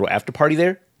a little after party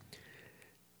there.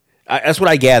 That's what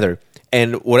I gather.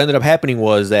 And what ended up happening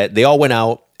was that they all went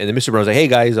out, and then Mr. Bernard was like, "Hey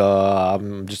guys,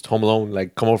 I'm just home alone.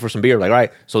 Like, come over for some beer." Like, all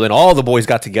right. So then all the boys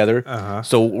got together.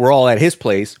 So we're all at his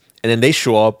place, and then they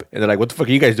show up, and they're like, "What the fuck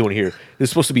are you guys doing here? This is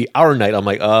supposed to be our night." I'm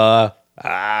like,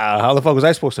 how the fuck was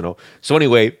I supposed to know? So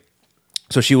anyway,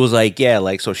 so she was like, yeah,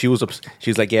 like, so she was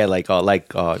like, yeah, like,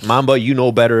 Mamba, you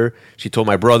know better. She told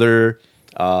my brother.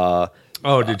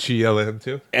 Oh, did she yell at him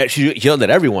too? And she yelled at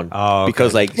everyone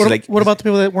because like, she's like, what about the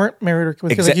people that weren't married or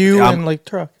because like Exa- you and like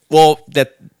Truck? well,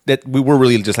 that we were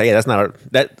really just like, yeah, that's not our,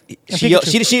 that she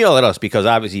Pikachu. yelled at us because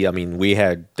obviously, I mean,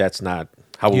 that's not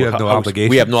how You have no obligation.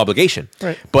 We have no obligation,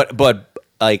 Right. But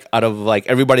like out of like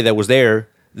everybody that was there,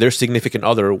 their significant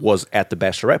other was at the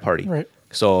bachelorette party, Right.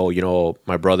 So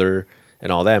my brother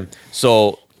and all them.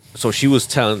 So she was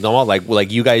telling them all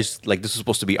like you guys, like, this is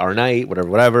supposed to be our night,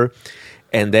 whatever.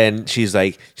 And then she's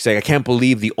like, I can't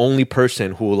believe the only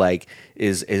person who like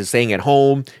is staying at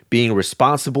home, being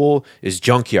responsible, is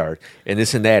Junkyard and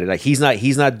this and that. And like he's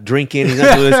not drinking, he's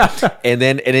not doing this. And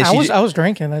then I was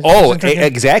drinking. I oh, wasn't drinking.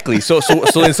 exactly. So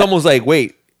then someone's like,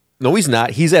 wait, no, he's not.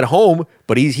 He's at home,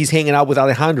 but he's hanging out with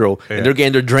Alejandro, and they're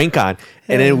getting their drink on.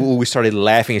 And then we started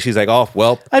laughing, and she's like, oh,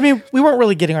 well. I mean, we weren't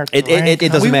really getting our. It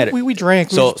doesn't matter. We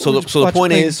drank. So the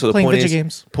point is, playing video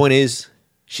games. point is,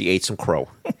 she ate some crow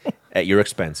at your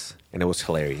expense. and it was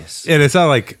hilarious. And it's not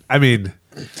like, I mean,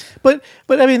 But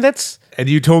I mean that's and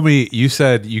you told me, you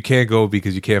said you can't go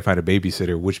because you can't find a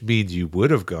babysitter, which means you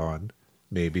would have gone,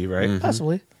 maybe, right?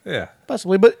 possibly. Yeah.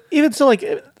 Possibly, but even so, like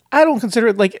I don't consider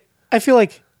it like I feel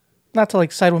like not to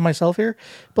like side with myself here,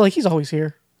 but like he's always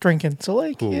here drinking. So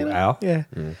like, Who, you know, Al? yeah.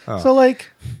 So like,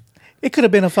 it could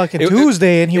have been a fucking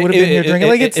Tuesday, and he would have been here drinking.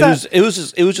 Like it's not. It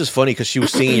was just funny because she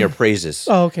was singing your praises.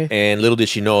 Oh, okay. And little did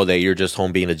she know that you're just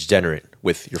home being a degenerate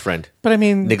with your friend, But I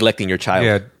mean, neglecting your child.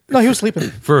 Yeah. no, he was sleeping.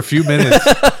 For a few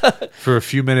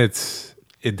minutes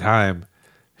in time,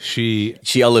 she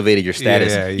She elevated your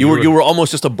status. Yeah, you were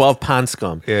almost just above pond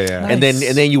scum. Yeah, yeah. And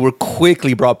Nice. then you were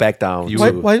quickly brought back down. You Why,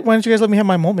 were- why didn't you guys let me have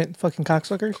my moment, fucking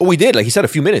cocksuckers? Oh, we did. Like he said, a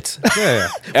few minutes. yeah.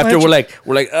 After don't we're like,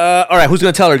 all right, who's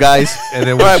gonna tell her, guys? And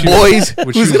then all right, boys, when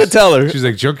who's she gonna was- tell her? She's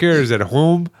like, Junkyard is at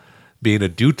home, being a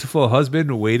dutiful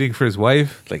husband, waiting for his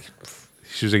wife. Like,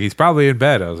 She was like, he's probably in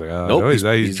bed. I was like, oh, nope, no,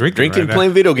 he's drinking right now.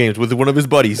 playing video games with one of his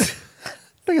buddies.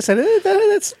 Like I said,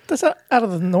 that's not out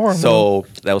of the norm. So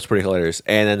that was pretty hilarious.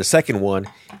 And then the second one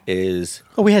is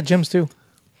oh, we had gyms too.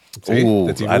 See? Ooh,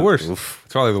 That's even worse. oof.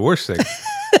 It's probably the worst thing.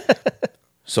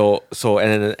 so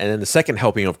and then the second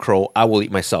helping of crow, I will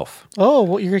eat myself. Oh,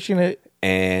 what you're reaching it?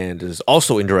 And it is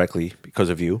also indirectly because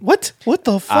of you. What? What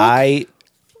the fuck?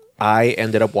 I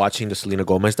ended up watching the Selena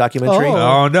Gomez documentary. Oh.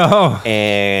 Oh, no.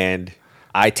 And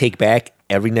I take back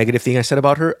every negative thing I said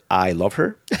about her. I love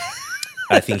her.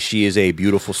 I think she is a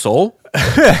beautiful soul. Is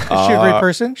she a great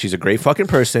person? She's a great fucking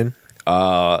person.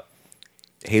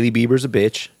 Hailey Bieber's a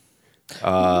bitch.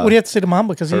 What do you have to say to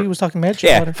Mamba? Because he was talking mad shit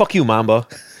Yeah, about her. fuck you, Mamba.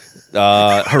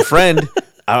 Her friend,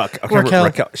 I can't remember,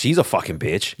 Raquel. she's a fucking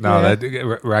bitch. No,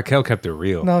 Yeah. Raquel kept it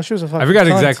real. No, she was a fucking I forgot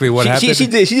cunt. exactly what happened. She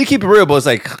did keep it real, but it's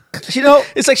like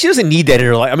it's like she doesn't need that in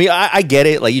her life. I mean, I get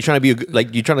it. Like you're trying to be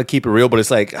you're trying to keep it real, but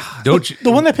it's like Don't you?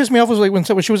 The one that pissed me off was like when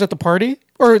she was at the party,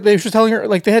 or they was telling her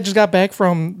like they had just got back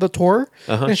from the tour,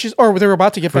 and she's or they were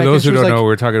about to get For back. those and who she was don't like, know,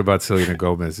 we're talking about Selena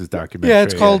Gomez's documentary. yeah,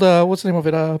 it's called what's the name of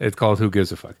it? It's called Who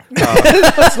Gives a Fuck.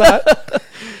 It's not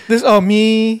this.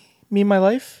 Me, my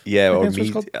life. yeah, I think or that's what me.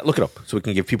 it's called. Look it up so we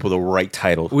can give people the right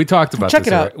title. We talked about Check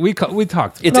this. it out. already. We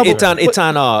talked. It's No, it's but- on is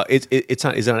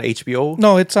it on HBO?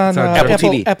 No, it's on, on Apple Apple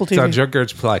TV. TV. Apple It's on TV.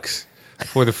 Junkyard's Plex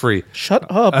for the free. Shut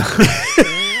up.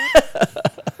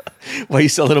 Why are you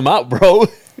selling them out, bro?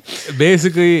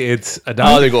 Basically, it's a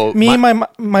Oh, there you go. me, my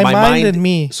mind, and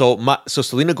me. So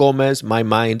Selena Gomez, My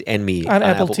Mind and Me On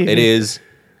Apple TV. It is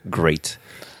great.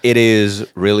 It is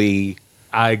really.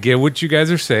 I get what you guys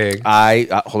are saying.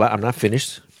 Hold on. I'm not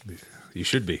finished, You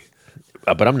should be.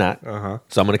 but I'm not. Uh-huh.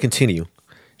 So I'm going to continue.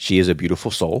 She is a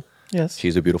beautiful soul. Yes.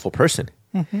 She's a beautiful person,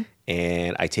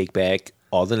 and I take back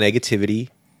all the negativity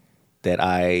that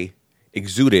I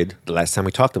exuded the last time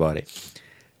we talked about it.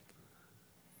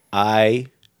 I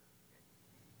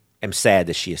am sad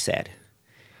that she is sad,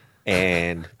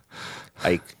 and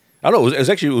like I don't know, it was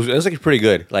actually pretty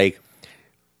good. Like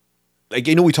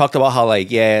you know, we talked about how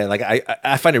like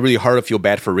I find it really hard to feel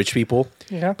bad for rich people.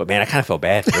 Yeah. But man, I kind of felt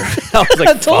bad for her. I was like,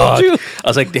 I told fuck. you. I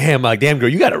was like, damn, girl,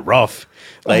 you got it rough.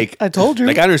 Like I told you.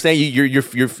 Like I understand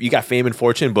you got fame and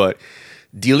fortune, but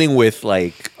dealing with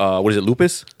like what is it,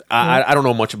 lupus? I don't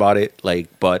know much about it.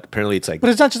 Like, but apparently it's like But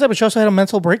it's not just that, but she also had a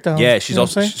mental breakdown. yeah, You she's know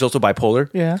what I'm saying? also bipolar.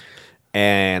 Yeah.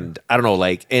 And I don't know,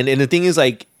 like, and the thing is,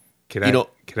 like, Can you know,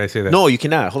 I say that? no, you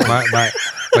cannot. Hold on.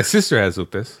 My sister has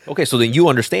lupus. Okay, so then you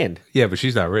understand. Yeah, but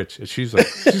she's not rich. And she's like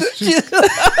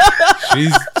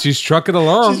she's trucking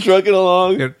along. trucking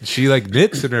along. And she like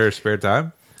knits in her spare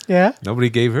time. Yeah. Nobody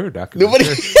gave her a documentary.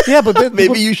 Nobody. Yeah, but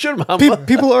Maybe you should, Mama.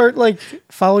 people are like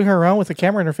following her around with a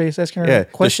camera in her face, asking her Yeah.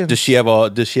 questions. Does she have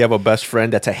a best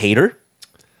friend that's a hater?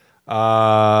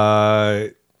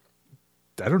 I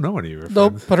don't know any of her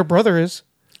Nope, friends. but her brother is.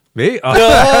 Me?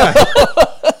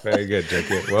 Oh. Very good,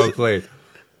 Jackie. Well played.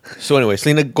 So anyway,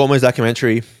 Selena Gomez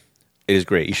documentary, it is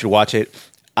great. You should watch it.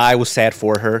 I was sad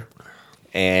for her,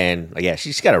 and yeah,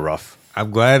 she's got it rough.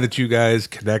 I'm glad that you guys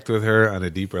connect with her on a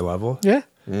deeper level. Yeah.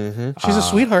 She's a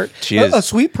sweetheart. she A- is. A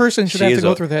sweet person should have to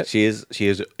go through that. She is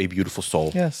a beautiful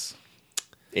soul. Yes.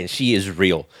 And she is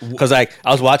real. Because I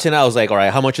was watching it, I was like, all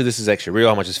right, how much of this is actually real?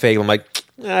 How much is fake? I'm like,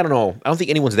 I don't know. I don't think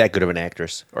anyone's that good of an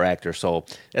actress or actor, so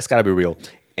that's got to be real.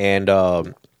 And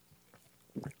Did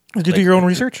you do your own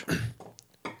research?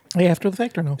 Hey, after the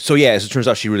fact or no? so yeah, as it turns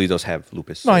out, she really does have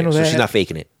lupus. No, I know so that. she's not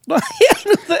faking it. Yeah, I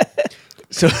know that.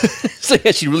 So, so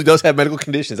yeah, she really does have medical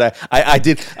conditions. I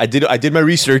did my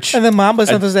research. And then Mamba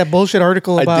sent us that bullshit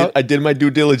article about. I did my due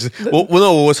diligence. Well,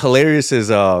 no, what was hilarious is,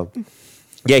 yeah,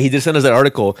 he did send us that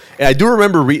article, and I do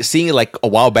remember seeing it like a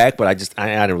while back, but I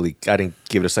didn't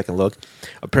give it a second look.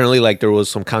 Apparently, like there was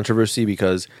some controversy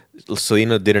because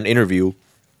Selena did an interview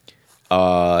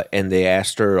and they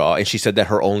asked her, and she said that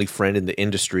her only friend in the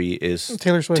industry is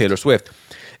Taylor Swift. Taylor Swift.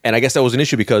 And I guess that was an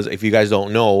issue because if you guys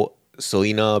don't know,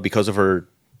 Selena, because of her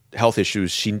health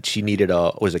issues, she needed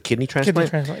a kidney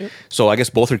transplant. Yep. So I guess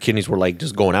both her kidneys were like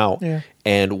just going out. Yeah.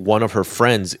 And one of her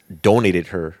friends donated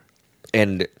her,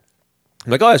 and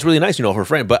I'm like, oh, that's really nice, her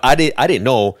friend. But I didn't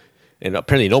know, and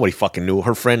apparently nobody fucking knew.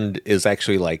 Her friend is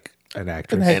actually like An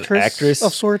actress. An actress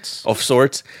of sorts.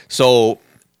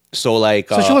 So like,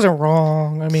 So she wasn't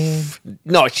wrong. I mean,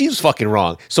 no, she was fucking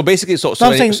wrong. So basically,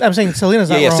 I'm saying Selena's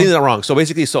not yeah, wrong. Selena's not wrong. So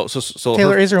basically, so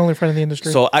Taylor is her only friend in the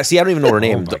industry. So I don't even know her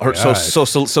name. my God. So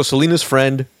Selena's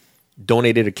friend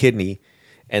donated a kidney,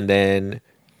 and then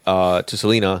to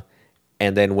Selena,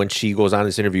 and then when she goes on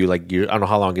this interview, like I don't know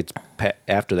how long it's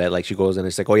after that, like she goes and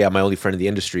it's like, oh yeah, my only friend in the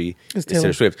industry is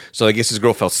Taylor Swift. So I guess this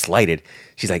girl felt slighted.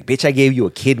 She's like, bitch, I gave you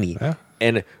a kidney,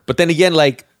 but then again,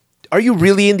 like, are you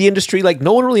really in the industry? Like,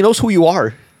 no one really knows who you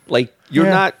are. Like, you're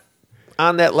not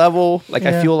on that level. Like,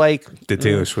 I feel like Did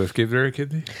Taylor Swift give her a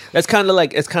kidney? that's kind of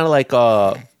like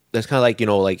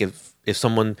like if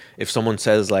someone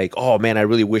says like, oh man, I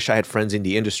really wish I had friends in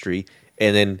the industry,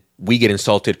 and then we get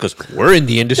insulted because we're in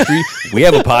the industry, we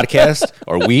have a podcast,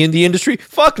 are we in the industry?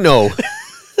 Fuck no.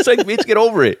 It's like, bitch, get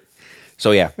over it.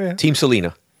 So yeah. Team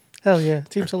Selena. Hell yeah,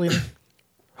 Team Selena.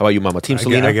 How about you, Mama? Team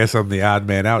Selena. I guess I'm the odd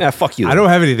man out. Yeah, fuck you. I don't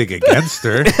have anything against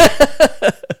her.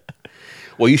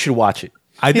 Well, you should watch it.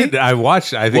 I did. I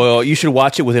watched. I think. Well, you should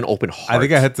watch it with an open heart. I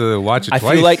think I had to watch it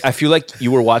twice. I feel like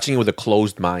you were watching it with a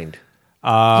closed mind.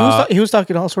 He was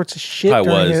talking all sorts of shit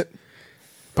Probably during was. it.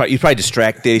 He's probably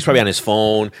distracted. He's probably on his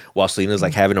phone while Selena's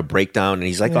like having a breakdown, and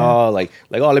he's like, oh,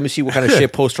 let me see what kind of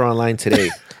shit posts are online today.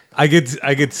 I could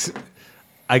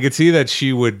see that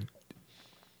she would.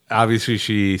 Obviously,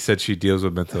 she said she deals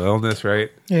with mental illness, right?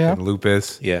 Yeah. And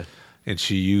lupus. Yeah. And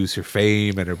she used her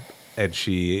fame and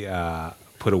she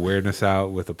put awareness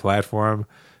out with a platform.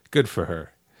 Good for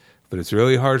her. But it's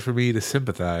really hard for me to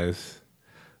sympathize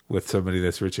with somebody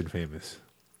that's rich and famous.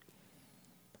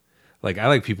 Like, I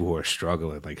like people who are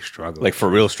struggling. Like For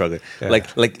real struggling.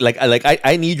 Yeah.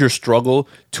 I need your struggle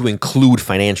to include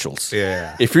financials.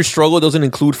 Yeah. If your struggle doesn't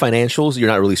include financials, you're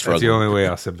not really That's struggling. the only way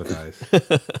I'll sympathize.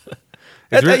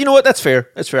 You know what? That's fair.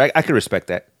 That's fair. I can respect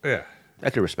that. Yeah.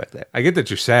 I can respect that. I get that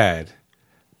you're sad.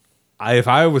 If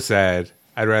I was sad,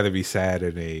 I'd rather be sad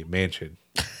in a mansion.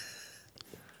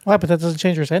 Why? But that doesn't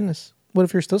change your sadness. What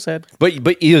if you're still sad? But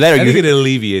either that or I think it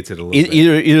alleviates it a little bit.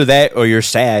 either that or you're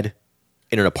sad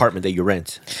in an apartment that you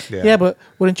rent. Yeah, but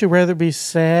wouldn't you rather be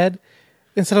sad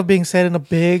instead of being sad in a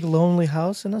big lonely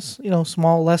house in a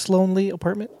small, less lonely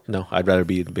apartment? No, I'd rather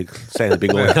be sad in a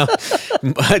big old house.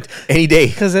 But any day.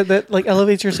 Because that like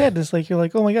elevates your sadness. Like you're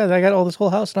like, oh my god, I got all this whole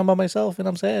house and I'm by myself and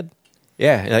I'm sad.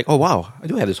 Yeah, and like, oh wow, I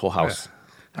do have this whole house.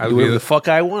 Yeah. I do whatever the fuck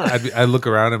I want. I'd look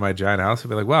around in my giant house and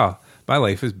be like, wow, my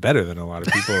life is better than a lot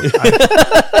of people.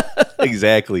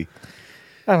 Exactly.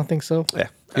 I don't think so. Yeah.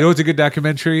 You know what's a good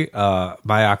documentary?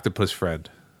 My Octopus Friend.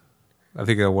 I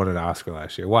think I won an Oscar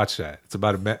last year. Watch that. It's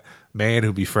about a man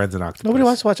who befriends an octopus. Nobody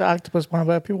wants to watch Octopus Mom,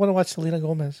 but people want to watch Selena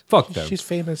Gomez. Fuck them. She's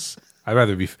famous. I'd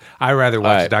rather watch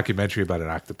right. a documentary about an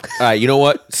octopus. All right, you know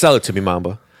what? Sell it to me,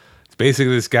 Mamba. It's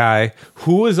basically this guy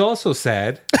who is also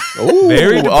sad. Ooh,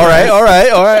 Very all right.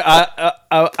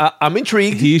 I'm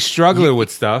intrigued. He's struggling with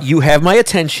stuff. You have my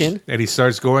attention. And he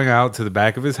starts going out to the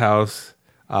back of his house.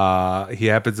 He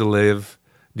happens to live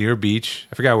near a beach.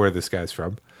 I forgot where this guy's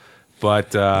from.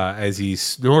 But as he's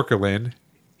snorkeling,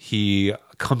 he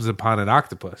comes upon an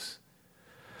octopus.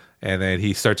 And then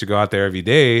he starts to go out there every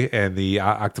day, and the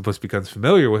octopus becomes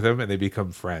familiar with him, and they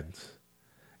become friends.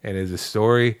 And it's a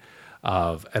story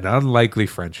of an unlikely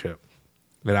friendship.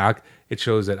 It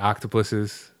shows that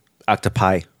octopuses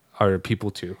Octopi. are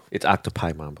people too. It's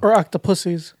octopi, Mamba. Or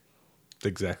Octopussies.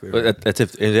 Exactly. Right. That's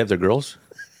if they have their girls.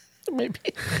 Maybe.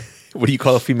 What do you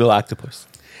call a female octopus?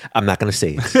 I'm not going to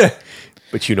say it,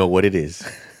 but you know what it is.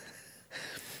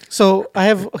 So I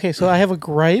have a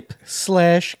gripe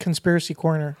 / conspiracy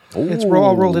corner. It's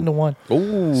all rolled into one.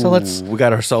 Ooh, So let's. we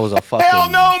got ourselves a fucking Hell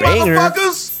no, banger.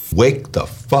 motherfuckers! Wake the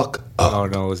fuck up. Oh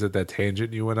no, was it that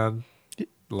tangent you went on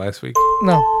last week?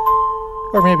 No.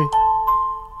 Or maybe.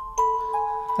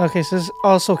 Okay, so this is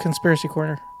also conspiracy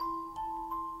corner.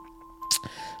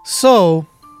 So,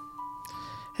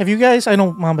 have you guys? I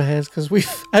know Mamba has because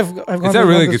I've gone. It's not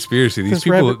really a this- conspiracy. this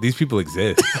rabbit- These people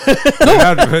exist.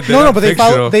 no, but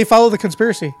they follow the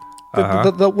conspiracy.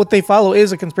 What they follow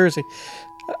is a conspiracy.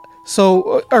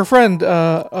 So our friend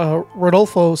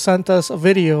Rodolfo sent us a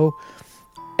video,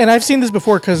 and I've seen this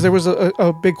before because there was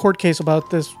a big court case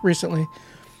about this recently.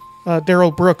 The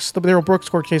Daryl Brooks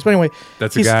court case. But anyway,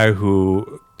 That's a guy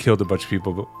who killed a bunch of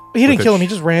people He didn't kill him. He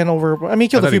just ran over. I mean, he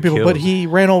killed I a thought few he people, killed. but he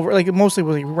ran over. Like mostly,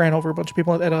 he ran over a bunch of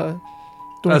people at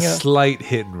doing A slight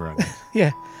hit and run.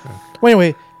 yeah. Well,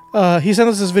 anyway, he sent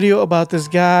us this video about this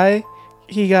guy.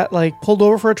 He got like pulled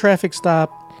over for a traffic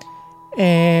stop,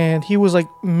 and he was like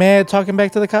mad, talking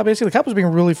back to the cop. Basically, the cop was being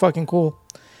really fucking cool,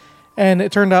 and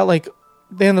it turned out like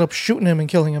they ended up shooting him and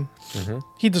killing him.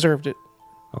 He deserved it.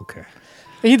 Okay.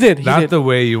 He did. He Not did. the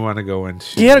way you want to go and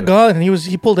shoot. He had a gun, and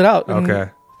he pulled it out. And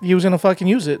Okay. He was gonna fucking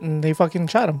use it, and they fucking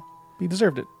shot him. He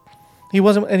deserved it. He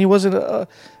wasn't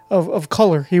of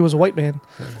color. He was a white man.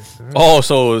 Oh,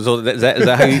 so is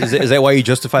that how you, is that why you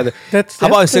justify that? How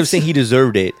about instead of saying he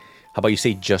deserved it, how about you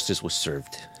say justice was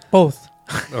served? Both?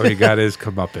 Or he got his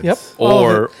comeuppance. Yep. All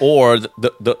of Or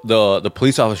the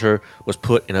police officer was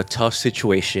put in a tough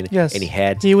situation, Yes. and he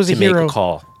He was to a make hero. a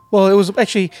call. Well, it was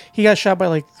actually he got shot by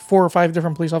like 4 or 5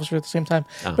 different police officers at the same time.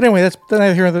 But anyway, that's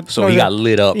neither here nor there. So he got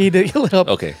lit up. He did. He lit up.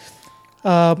 Okay.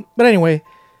 But anyway,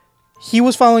 he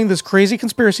was following this crazy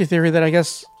conspiracy theory that I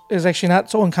guess is actually not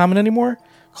so uncommon anymore.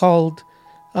 Called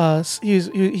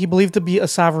he believed to be a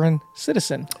sovereign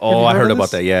citizen. Have Oh, you I heard of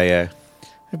about this? that. Yeah.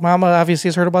 Mama obviously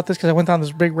has heard about this because I went down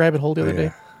this big rabbit hole the other Yeah.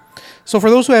 day. So for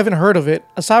those who haven't heard of it,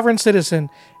 a sovereign citizen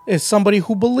is somebody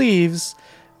who believes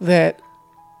that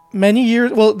many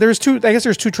years. Well, there's two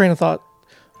train of thought.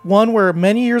 One where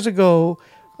many years ago,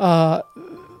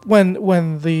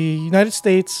 when the United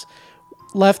States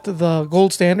left the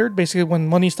gold standard, basically when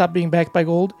money stopped being backed by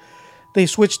gold, they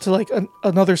switched to like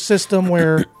another system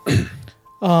where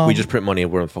We just print money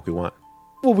where the fuck we want.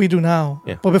 what we do now.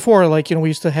 Yeah. But before, like, we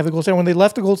used to have the gold standard. When they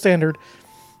left the gold standard,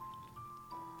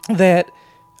 that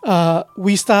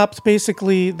we stopped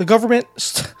basically the government.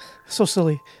 So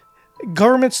silly.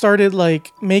 Government started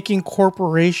like making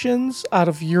corporations out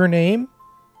of your name,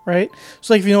 right?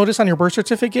 So like if you notice on your birth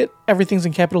certificate, everything's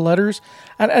in capital letters.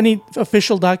 On any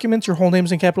official documents, your whole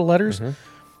name's in capital letters.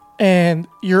 And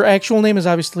your actual name is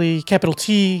obviously capital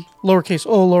T, lowercase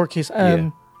o, lowercase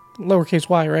n, lowercase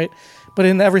y, right? But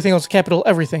in everything else, capital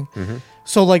everything.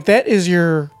 So like that is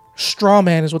your straw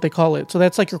man is what they call it. So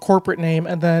that's like your corporate name,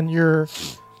 and then your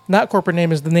not corporate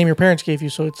name is the name your parents gave you.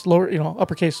 So it's lower,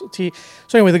 uppercase T.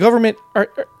 So anyway, the government are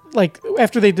like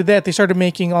after they did that, they started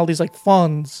making all these like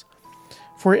funds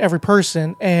for every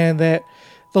person, and that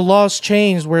the laws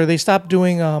changed where they stopped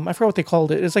doing I forgot what they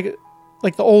called it. It's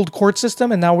like the old court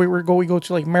system, and now we go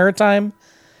to like maritime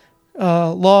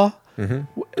law.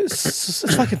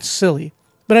 It's fucking silly.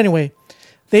 But anyway,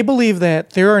 they believe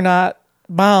that they are not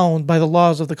bound by the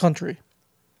laws of the country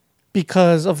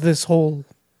because of this whole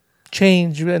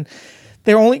change, and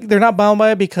they're not bound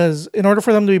by it because in order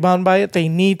for them to be bound by it, they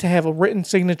need to have a written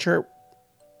signature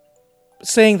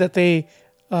saying that they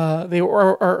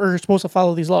are supposed to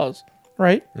follow these laws,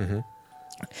 right?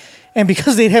 And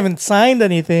because they haven't signed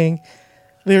anything,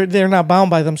 they're not bound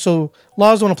by them, so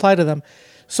laws don't apply to them.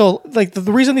 So like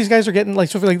the reason these guys are getting like,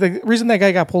 so for like the reason that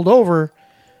guy got pulled over,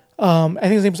 I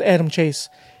think his name was Adam Chase.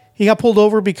 He got pulled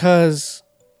over because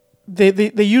they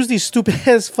use these stupid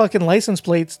ass fucking license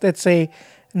plates that say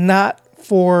not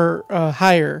for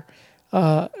hire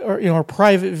or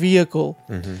private vehicle,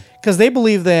 because they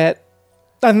believe that,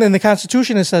 and in the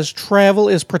Constitution it says travel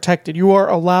is protected. You are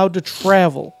allowed to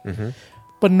travel.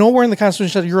 But nowhere in the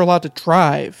Constitution says you're allowed to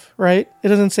drive, right? It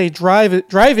doesn't say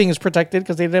driving is protected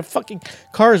because they didn't have fucking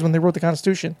cars when they wrote the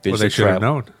Constitution. Well, they should have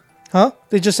known. Huh?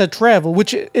 They just said travel,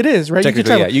 which it is, right? You can Technically,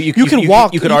 travel. yeah. You can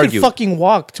walk. You could can argue. fucking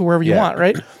walk to wherever you Yeah. want,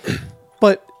 right?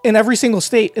 But in every single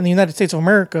state in the United States of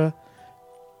America,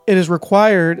 it is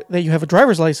required that you have a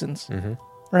driver's license,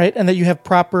 right? And that you have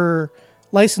proper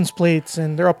license plates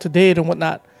and they're up to date and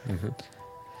whatnot.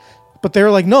 But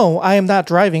they're like, no, I am not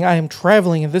driving. I am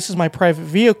traveling, and this is my private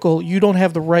vehicle. You don't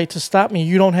have the right to stop me.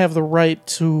 You don't have the right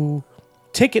to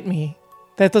ticket me.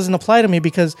 That doesn't apply to me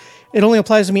because it only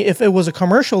applies to me if it was a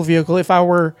commercial vehicle. If I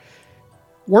were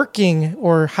working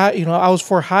or I was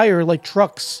for hire, like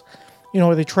trucks,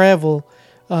 where they travel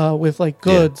with like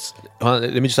goods.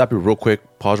 Let me just stop you real quick.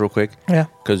 Pause real quick. Yeah.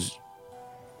 Because,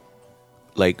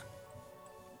 like,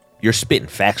 you're spitting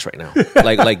facts right now.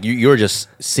 like you're just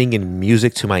singing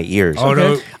music to my ears. Oh,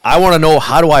 no. I want to know,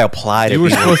 how do I apply to You were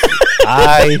people?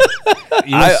 supposed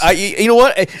You know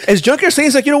what? As Junker saying,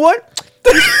 he's like, you know what?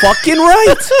 He's fucking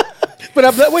right. But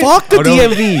I'm that way. Fuck the Oh, no.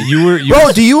 DMV.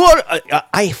 Bro, do you?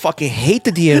 I fucking hate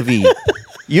the DMV.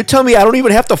 You tell me I don't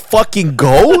even have to fucking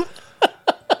go?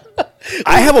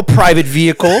 I have a private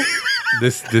vehicle.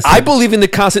 This I believe in the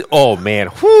constant. Oh man,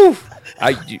 whew.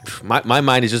 My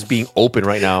mind is just being open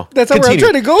right now. That's not where I'm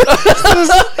trying to go.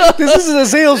 This isn't a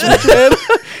sales pitch, man.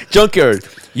 Junkyard,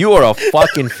 you are a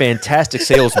fucking fantastic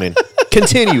salesman.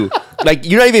 Continue. Like,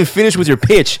 you're not even finished with your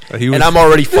pitch, He was- and I'm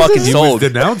already fucking He sold.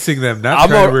 was denouncing them, not I'm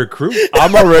trying to a- recruit.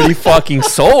 I'm already fucking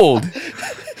sold.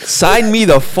 Sign me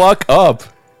the fuck up.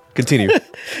 Continue.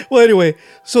 Well, anyway,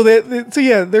 so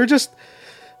yeah, they're just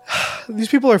these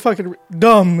people are fucking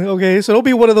dumb. Okay, so don't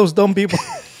be one of those dumb people.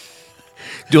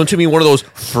 Don't you mean one of those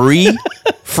free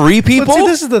people? But see,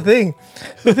 this is the thing.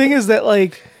 The thing is that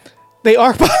like they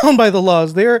are bound by the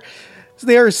laws. They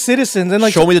are citizens, and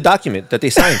like Show me the document that they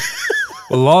signed.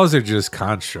 Well, laws are just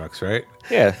constructs, right?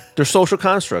 Yeah, they're social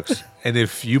constructs. And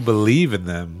if you believe in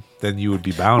them, then you would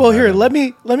be bound. well, by here, them.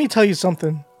 let me tell you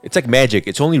something. It's like magic.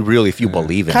 It's only real if you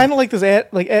believe in it. Kind of like this I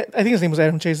think his name was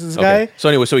Adam Chase. This Okay. guy. So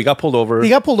anyway, so he got pulled over. He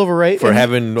got pulled over, right? For And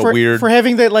having a for, weird- for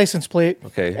having that license plate.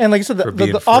 Okay. And like I said, For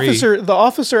being free. the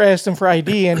officer asked him for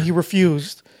ID, and he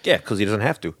refused. Yeah, because he doesn't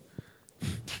have to.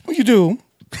 You do.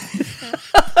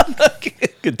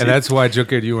 And that's why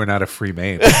Joker and you are not a free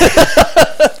man.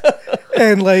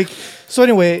 And like, so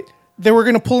anyway, they were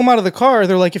gonna pull him out of the car.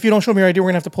 They're like, if you don't show me your ID, we're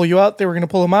gonna have to pull you out. They were gonna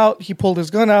pull him out. He pulled his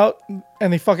gun out,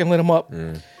 and they fucking lit him up.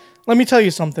 Let me tell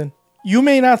you something. You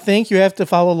may not think you have to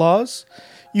follow laws.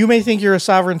 You may think you're a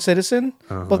sovereign citizen,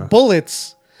 but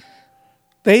bullets,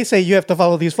 they say you have to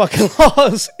follow these fucking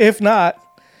laws. If not,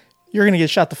 you're gonna get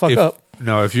shot the fuck up.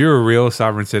 If you're a real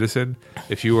sovereign citizen,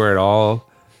 if you were at all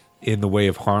in the way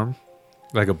of harm,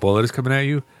 like a bullet is coming at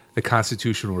you, the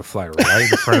Constitution would fly right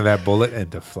in front of that bullet and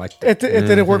deflect it. It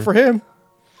didn't work for him.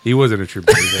 He wasn't a true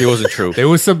believer. He wasn't true. There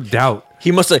was some doubt.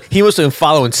 He must have been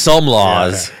following some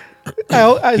laws. He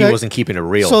wasn't keeping it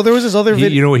real. So there was this other He,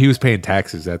 video. you know what? He was paying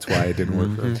taxes. That's why it didn't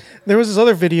work for him. There was this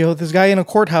other video. This guy in a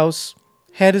courthouse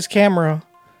had his camera,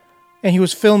 and he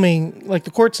was filming like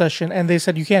the court session. And they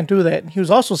said you can't do that. He was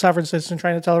also a sovereign citizen,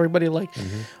 trying to tell everybody like,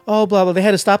 oh blah blah. They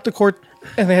had to stop the court,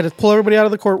 and they had to pull everybody out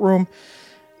of the courtroom.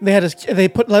 They had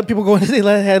to let people go in. They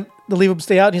had to leave him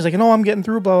stay out. And he's like, no, I'm getting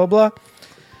through. Blah blah blah.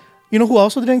 You know who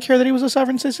also didn't care that he was a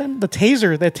sovereign citizen? The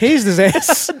taser that tased his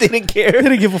ass. didn't care.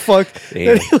 Didn't give a fuck Damn.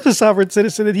 that he was a sovereign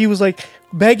citizen, and he was like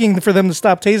begging for them to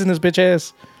stop tasing his bitch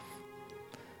ass.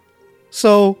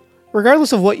 So,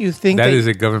 regardless of what you think, That is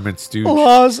a government stooge.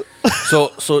 laws, So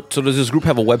does this group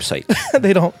have a website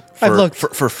they don't. I've looked.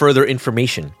 for further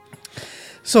information?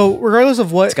 So, regardless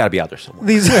of what It's got to be out there somewhere.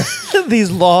 these these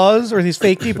laws or these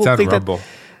fake people It's on think Rumble.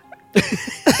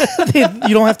 that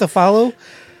you don't have to follow,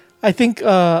 I think Is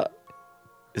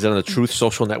it on the Truth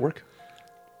Social Network?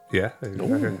 Yeah.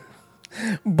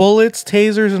 bullets,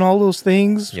 tasers, and all those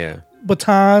things, Yeah.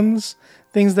 batons,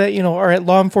 things that are at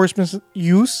law enforcement's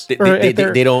use. They, or they, at they,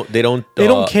 their- they don't they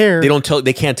don't care.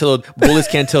 They can't tell bullets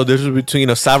can't tell the difference between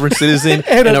a sovereign citizen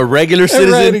And and a- a regular right,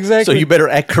 citizen. exactly. So you better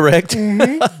act correct.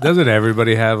 Doesn't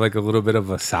everybody have like a little bit of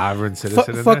a sovereign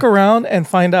citizen in fuck there? around and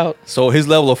find out. So his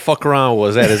level of fuck around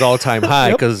was at his all time high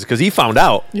Yep. because he found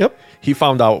out. Yep. He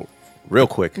found out real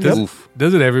quick. Oof.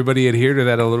 Doesn't everybody adhere to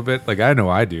that a little bit? Like I know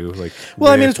I do. Like,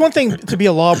 Well, I mean, it's one thing to be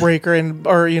a lawbreaker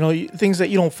or things that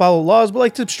you don't follow laws, but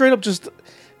like to straight up just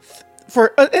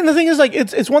and the thing is like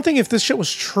it's one thing if this shit was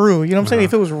true, you know what I'm saying,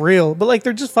 if it was real, but like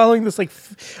they're just following this like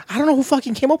I don't know who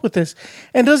fucking came up with this,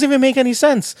 and it doesn't even make any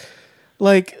sense.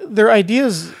 Like their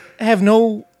ideas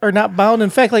are not bound. In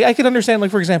fact, like I could understand,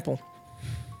 like for example,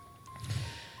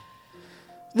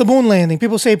 the moon landing.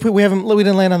 People say we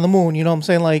didn't land on the moon. You know what I'm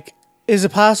saying? Like, is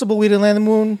it possible we didn't land on the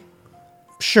moon?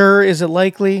 Sure. Is it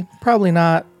likely? Probably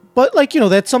not. But like,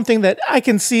 that's something that I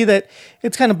can see that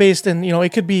it's kind of based in,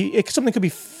 something could be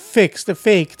faked.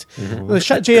 The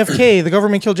shot JFK, the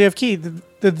government killed JFK.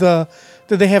 Did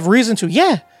they have reason to?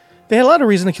 Yeah. They had a lot of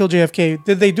reason to kill JFK.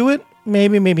 Did they do it?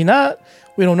 Maybe, maybe not.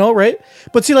 We don't know, right?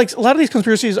 But see, like a lot of these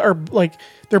conspiracies are like,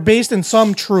 they're based in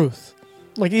some truth.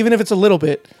 Like even if it's a little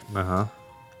bit.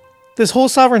 This whole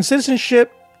sovereign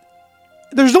citizenship,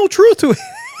 there's no truth to it.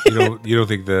 you don't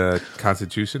think the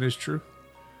Constitution is true?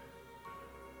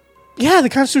 Yeah, the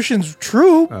Constitution's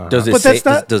true. Does it But say? that's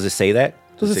not- Does it say that?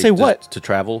 Does it say what? To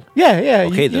travel? Yeah.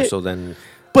 Okay, yeah. so then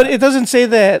But it doesn't say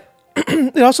that.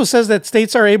 It also says that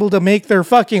states are able to make their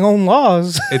fucking own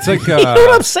laws. It's like You know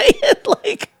what I'm saying?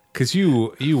 Like, because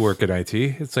you work in IT.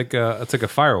 It's like a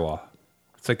firewall.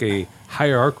 It's like a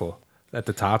hierarchical. At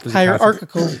the top is the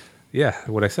hierarchical. Yeah,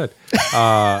 what I said.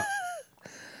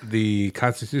 The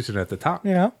Constitution at the top.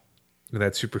 Yeah. And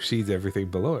that supersedes everything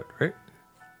below it, right?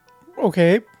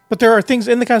 Okay. But there are things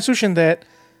in the Constitution that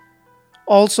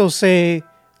also say,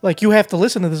 like, you have to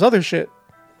listen to this other shit.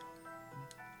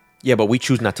 yeah, but we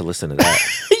choose not to listen to that.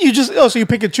 So you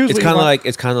pick and choose. It's what you kind of want. like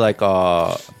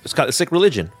it's like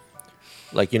religion,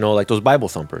 like like those Bible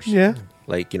thumpers. Yeah.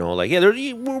 There's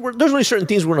only certain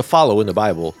things we're gonna follow in the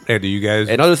Bible, And do you guys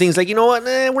and other things like we're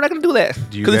not gonna do that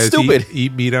do you because guys it's stupid.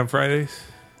 eat meat on Fridays?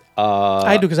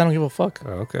 I do because I don't give a fuck. Oh,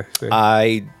 okay. See.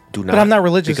 I do not. But I'm not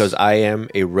religious. because I am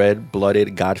a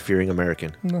red-blooded, God-fearing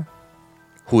American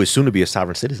who is soon to be a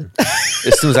sovereign citizen.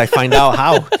 As soon as I find out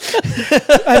how.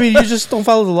 I mean, you just don't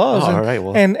follow the laws. Oh, and, all right,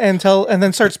 well. and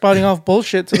then start spouting off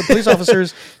bullshit to the police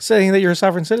officers saying that you're a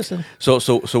sovereign citizen. So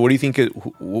what do you think?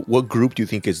 What group do you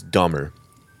think is dumber,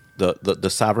 the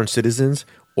sovereign citizens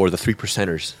or the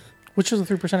 3%ers? Which is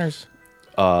the 3%ers?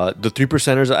 The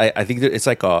 3%ers. I think that it's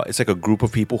like a group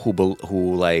of people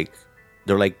who like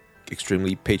they're like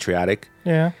extremely patriotic.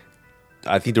 Yeah.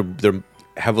 I think they're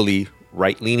heavily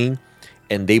right leaning,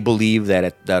 and they believe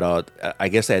that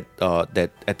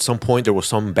that at some point there was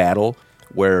some battle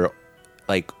where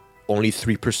like only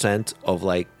 3% of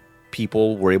like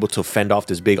people were able to fend off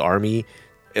this big army.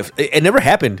 If it never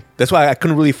happened, that's why I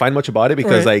couldn't really find much about it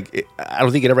because I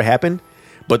don't think it ever happened.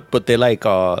 But they like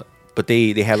but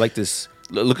they have like this.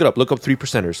 Look it up. Look up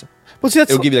 3%ers. Well, see,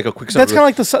 It'll give you like a quick. That's kind of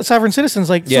like the sovereign citizens.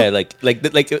 Like Yeah, like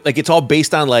it's all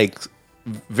based on like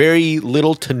very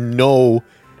little to no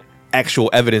actual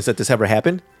evidence that this ever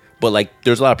happened. But like,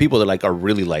 there's a lot of people that like are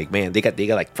really like, man, they got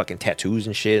like fucking tattoos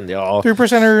and shit, and they're all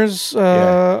 3%ers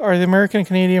are the American and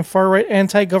Canadian far right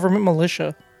anti-government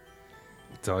militia.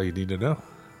 That's all you need to know.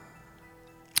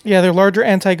 Yeah, they're larger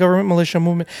anti-government militia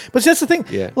movement. But see, that's the thing.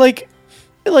 Yeah. Like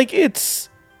it's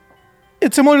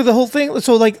similar to the whole thing.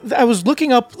 So like I was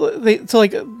looking up.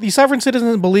 The sovereign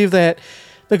citizens believe that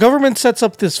the government sets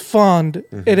up this fund.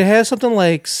 It has something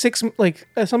like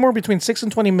somewhere between 6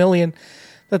 and 20 million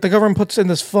that the government puts in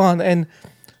this fund, and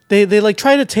they like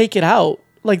try to take it out.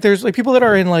 Like there's like people that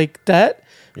are in like debt.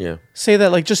 yeah. Say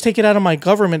that like just take it out of my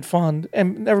government fund,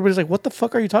 and everybody's like, "What the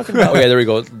fuck are you talking about?" Oh yeah, there we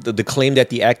go. The claim that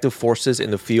the active forces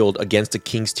in the field against the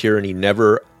king's tyranny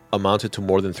never amounted to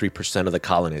more than 3% of the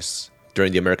colonists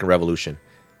during the American Revolution,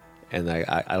 and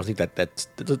I don't think that's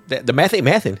the math ain't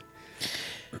mathing.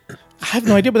 I have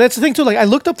no idea, but that's the thing too. Like I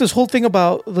looked up this whole thing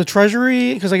about the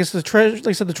Treasury because I guess like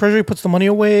I said, the Treasury puts the money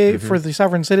away for the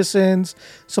sovereign citizens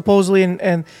supposedly,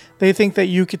 and they think that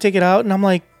you could take it out. And I'm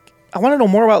like, I want to know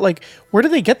more about like where do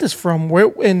they get this from?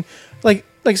 Where and like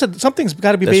I said, something's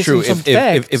got to be That's based true. on some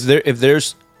facts. If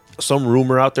there's some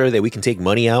rumor out there that we can take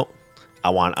money out,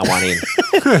 I want in.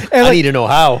 And, I need to know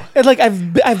how. And like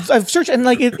I've searched and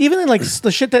like even in like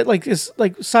the shit that like is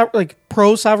like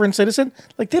pro sovereign citizen,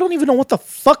 like they don't even know what the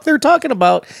fuck they're talking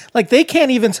about. Like they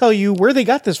can't even tell you where they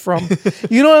got this from.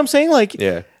 You know what I'm saying? Like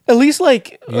Yeah. at least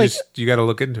like You got to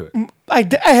look into it. I have.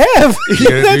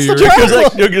 gotta That's do the your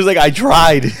problem. You're like I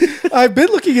tried. I've been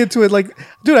looking into it. Like,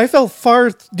 dude, I fell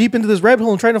far deep into this rabbit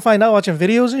hole and trying to find out, watching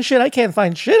videos and shit. I can't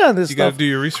find shit on this You got stuff. to do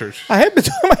your research. I have been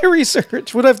doing my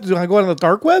research. What do I have to do? I go on the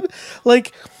dark web?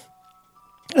 Like,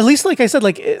 at least, like I said,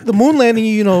 like the moon landing,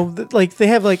 you know, like they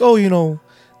have like, oh, you know,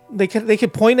 they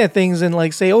could point at things and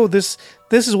like say, oh, this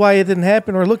is why it didn't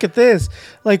happen, or look at this.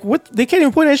 Like, what? They can't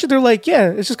even point at shit. They're like, yeah,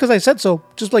 it's just because I said so.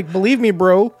 Just like believe me,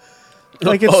 bro.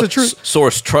 Like it's the truth.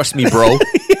 Source, trust me, bro.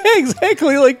 Yeah,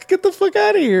 exactly. Like, get the fuck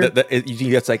out of here. You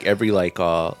think that's like every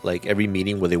every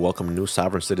meeting where they welcome new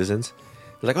sovereign citizens?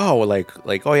 They're like, oh, well,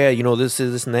 like oh yeah, you know this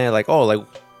is this and that. Like, oh, like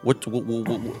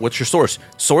what's your source?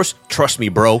 Source, trust me,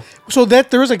 bro. So that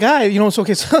there was a guy, you know. So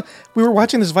okay, so we were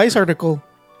watching this Vice article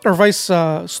or Vice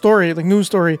story, like news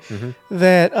story,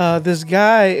 that this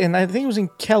guy, and I think it was in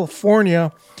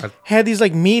California, had these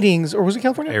like meetings, or was it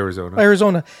California?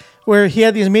 Arizona, where he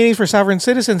had these meetings for sovereign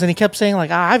citizens, and he kept saying like,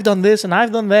 I've done this and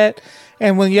I've done that.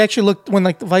 And when you actually looked, when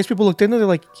like the Vice people looked into it, they're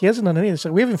like, he hasn't done any of this.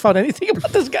 Like, we haven't found anything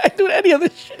about this guy doing any of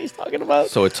this shit he's talking about.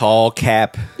 So it's all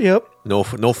cap. Yep. No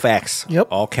facts. Yep.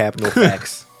 All cap, no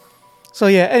facts. So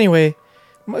yeah. Anyway,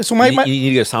 so You need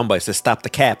to get a soundbite to stop the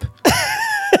cap.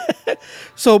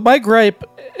 So my gripe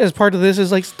as part of this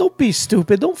is like, don't be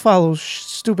stupid. Don't follow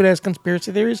stupid ass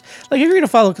conspiracy theories. Like if you're gonna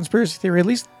follow a conspiracy theory, at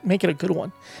least make it a good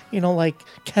one. You know, like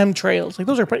chemtrails. Like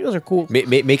those are cool.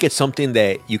 Make it something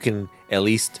that you can at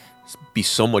least be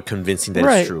somewhat convincing that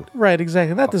it's true. Right.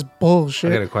 Exactly. Not this I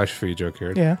bullshit. got a question for you,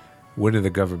 Junkyard. Yeah. When did the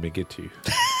government get to you?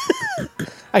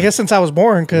 I guess since I was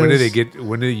born, because When did they get?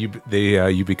 When did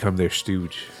you become their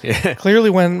stooge?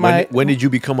 clearly when When did you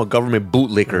become a government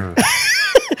bootlicker?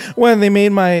 when they made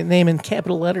my name in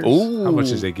capital letters. Ooh. How much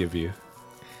did they give you?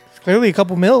 Clearly a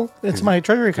couple mil. It's my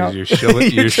treasury account. You're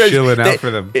shilling, you're shilling out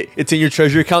for them. It's in your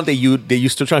treasury account that you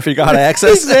still trying to figure out how to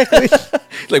access. Exactly.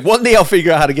 Like one day I'll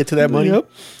figure out how to get to that money. Yep.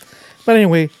 But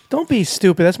anyway, don't be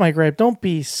stupid. That's my gripe. Don't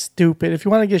be stupid. If you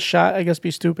want to get shot, I guess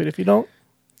be stupid. If you don't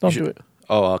do it.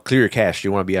 Oh, clear your cash.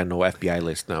 You want to be on no FBI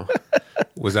list now.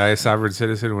 Was I a sovereign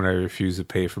citizen when I refused to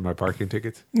pay for my parking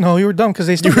tickets? No, you were dumb because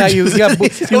they still got you. You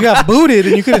got booted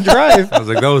and you couldn't drive. I was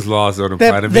like, those laws don't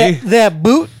apply to me. That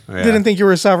boot Yeah. didn't think you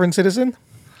were a sovereign citizen.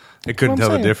 I couldn't I'm tell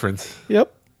the saying. difference.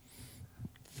 Yep.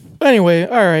 Anyway,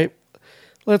 all right.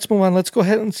 Let's move on. Let's go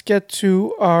ahead and get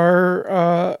to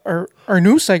our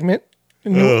new segment.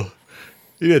 Oh,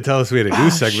 you didn't tell us we had a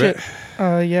news segment.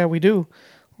 Shit. Yeah, we do.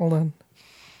 Hold on.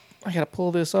 I gotta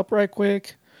pull this up right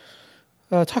quick.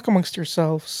 Talk amongst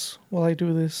yourselves while I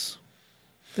do this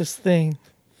thing.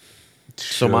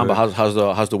 So, Mamba,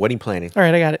 how's the wedding planning? All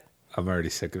right, I got it. I'm already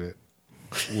sick of it.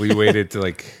 We waited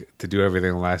to do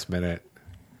everything last minute,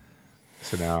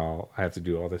 so now I have to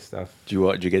do all this stuff.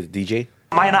 Did you get the DJ?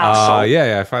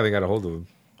 Yeah, I finally got a hold of him.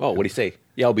 Oh, what do you say?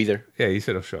 Yeah, I'll be there. Yeah, he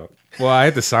said he'll show up. Well, I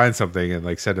had to sign something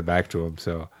and send it back to him,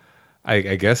 so I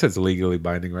guess it's legally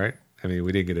binding, right? I mean,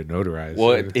 we didn't get it notarized.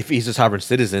 Well, if he's a sovereign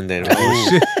citizen, then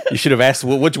you should have asked,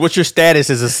 what's your status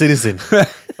as a citizen?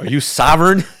 Are you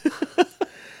sovereign?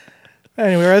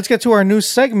 Anyway, let's get to our new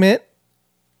segment.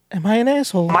 Am I an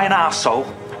asshole? Am I an arsehole?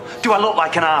 Do I look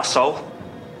like an arsehole?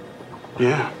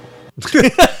 Yeah.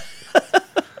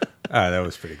 That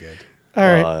was pretty good. All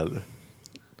right.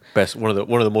 Best one of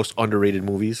the most underrated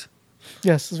movies.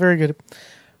 Yes, it's very good.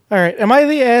 All right. Am I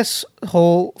the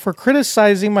asshole for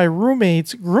criticizing my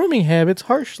roommate's grooming habits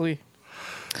harshly?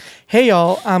 Hey,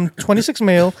 y'all. I'm 26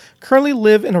 male, currently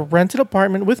live in a rented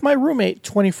apartment with my roommate,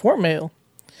 24 male.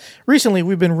 Recently,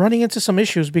 we've been running into some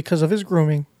issues because of his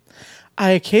grooming.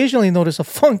 I occasionally notice a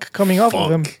funk coming off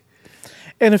of him.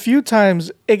 And a few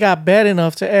times, it got bad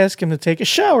enough to ask him to take a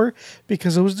shower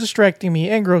because it was distracting me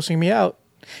and grossing me out.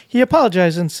 He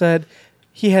apologized and said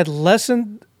he had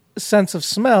lessened sense of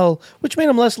smell, which made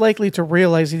him less likely to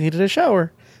realize he needed a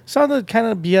shower. Sounded kind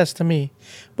of BS to me.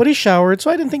 But he showered,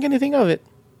 so I didn't think anything of it.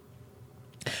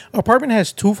 Our apartment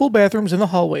has 2 full bathrooms in the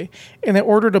hallway, and I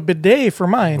ordered a bidet for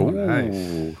mine.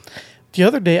 Nice. The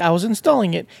other day, I was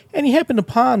installing it, and he happened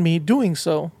upon me doing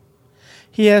so.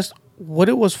 He asked what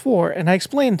it was for, and I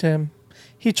explained to him.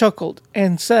 He chuckled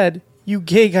and said, "You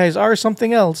gay guys are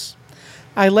something else."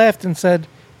 I laughed and said,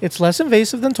 "It's less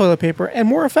invasive than toilet paper and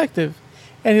more effective."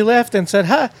 And he laughed and said,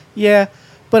 "Ha, yeah,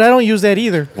 but I don't use that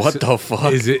either." What the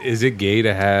fuck? Is it gay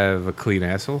to have a clean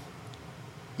asshole?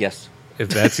 Yes. If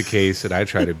that's the case, then I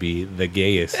try to be the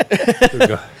gayest.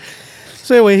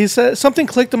 So anyway, he said something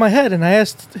clicked in my head, and I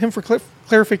asked him for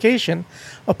clarification.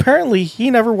 Apparently,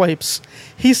 he never wipes.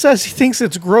 He says he thinks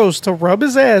it's gross to rub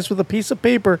his ass with a piece of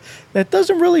paper that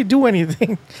doesn't really do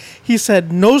anything. He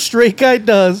said no straight guy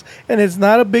does, and it's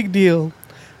not a big deal.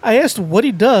 I asked what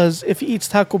he does if he eats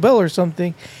Taco Bell or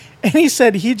something, and he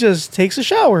said he just takes a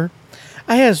shower.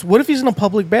 I asked, what if he's in a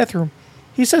public bathroom?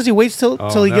 He says he waits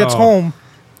till he gets home.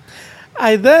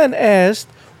 I then asked,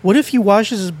 what if he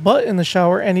washes his butt in the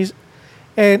shower and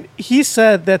he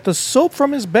said that the soap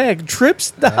from his bag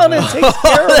drips down and takes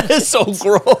care of it. That is so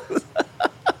gross.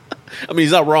 I mean,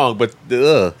 he's not wrong, but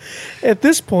At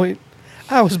this point,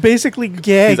 I was basically he's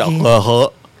gagging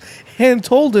like, and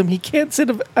told him he can't sit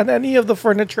on any of the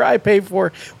furniture I pay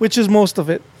for, which is most of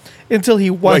it, until he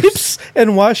wipes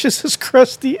and washes his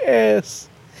crusty ass.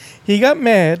 He got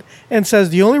mad and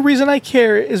says the only reason I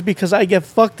care is because I get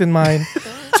fucked in mine,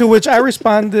 to which I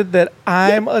responded that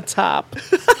I'm a top.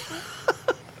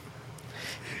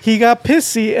 He got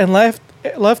pissy and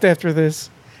left after this,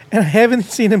 and I haven't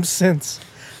seen him since.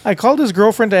 I called his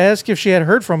girlfriend to ask if she had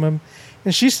heard from him,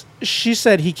 and she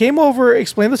said he came over,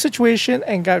 explained the situation,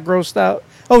 and got grossed out.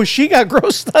 Oh, she got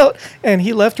grossed out, and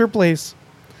he left her place.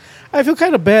 I feel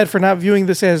kind of bad for not viewing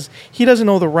this as he doesn't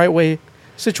know the right way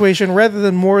situation rather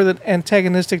than more the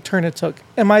antagonistic turn it took.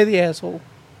 Am I the asshole?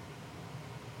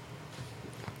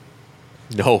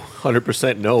 no,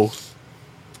 100% no.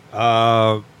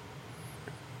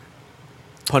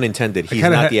 Pun intended. He's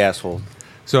not the asshole.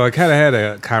 So I kind of had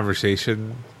a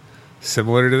conversation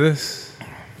similar to this.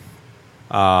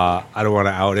 I don't want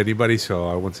to out anybody, so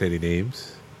I won't say any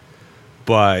names.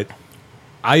 But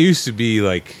I used to be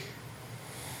like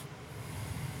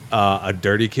a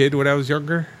dirty kid when I was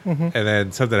younger, and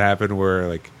then something happened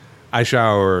where I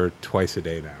shower twice a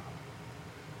day now,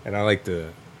 and I like to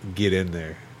get in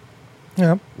there.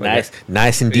 Yeah.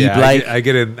 Nice and deep. Yeah, like I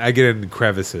get in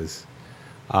crevices.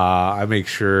 I make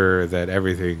sure that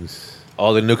everything's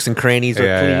all the nooks and crannies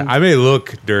are clean. Yeah. I may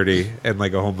look dirty and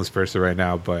like a homeless person right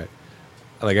now, but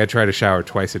I try to shower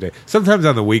twice a day. Sometimes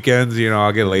on the weekends,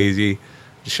 I'll get lazy,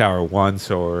 shower once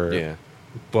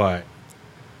but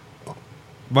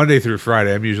Monday through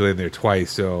Friday, I'm usually in there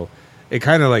twice. So it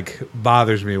kind of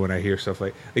bothers me when I hear stuff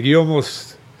like you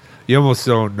almost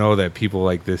don't know that people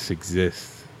like this exist.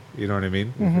 You know what I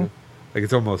mean? Mm-hmm.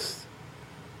 It's almost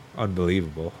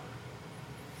unbelievable.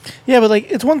 Yeah, but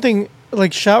it's one thing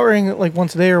showering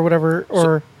once a day or whatever,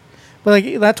 or But like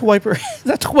not to wipe her,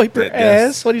 not to wipe her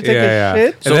That's- ass when you take Yeah, a yeah.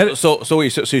 shit. So, And then- so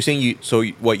you're saying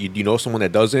you know someone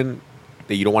that doesn't,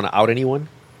 that you don't want to out anyone?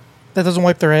 That doesn't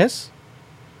wipe their ass.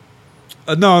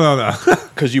 No.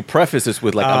 Because you preface this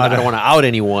with like, I don't want to out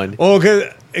anyone. Well,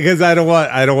 because I don't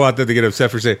want them to get upset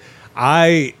for saying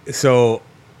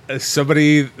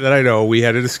somebody that I know, we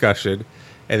had a discussion,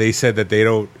 and they said that they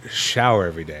don't shower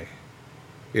every day.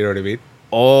 You know what I mean?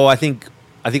 Oh, I think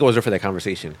I was there for that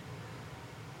conversation.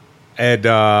 And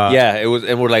Yeah, it was,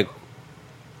 and we're like,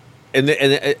 and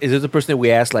is this the person that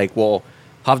we asked like, well,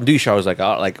 how often do you shower? I was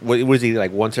like, what is he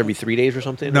like once every 3 days or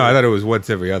something? no, I thought it was once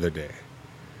every other day.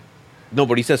 No,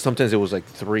 but he said sometimes it was like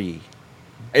 3.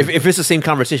 If it's the same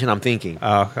conversation, I'm thinking.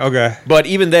 Oh, okay. But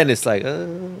even then, it's like,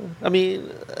 I mean,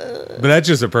 But that's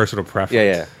just a personal preference.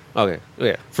 yeah. Okay,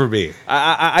 yeah. For me.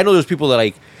 I know there's people that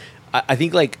like, I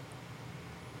think like,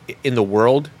 in the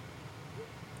world,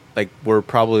 like we're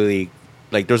probably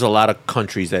like there's a lot of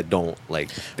countries that don't like.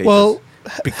 They Well,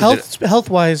 just, because health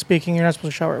wise speaking, you're not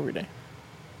supposed to shower every day.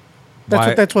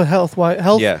 Why? That's what health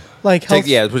yeah, like health.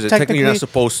 technically you're not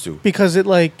supposed to. because it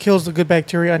like kills the good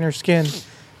bacteria on your skin,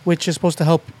 which is supposed to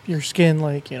help your skin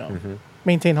like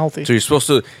maintain healthy. So you're supposed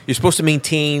to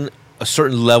maintain a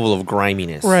certain level of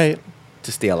griminess, Right,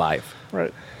 to stay alive.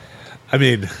 right. I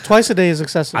mean, Twice a day is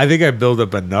excessive. I think I build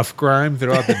up enough grime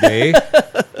throughout the day.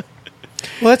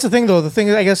 Well, that's the thing, though. The thing,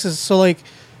 I guess, is so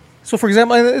for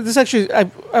example, and this actually,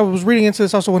 I was reading into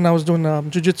this also when I was doing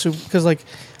jiu-jitsu, because, like,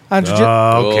 on jiu-jitsu,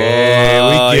 Okay,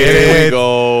 Oh, we get here it. We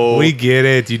go. We get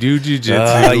it. You do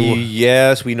jujitsu.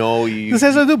 Yes, we know. You, this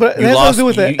has to do, but it you has lost, to do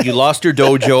with that. you lost your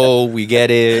dojo. We get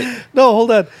it. No,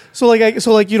 hold on. So,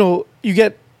 like,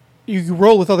 you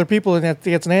roll with other people, and that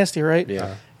gets nasty, right?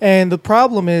 Yeah. And the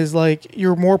problem is, like,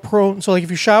 you're more prone. So, like,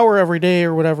 if you shower every day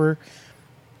or whatever,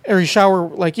 or you shower,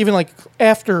 like, even, like,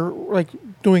 after, like,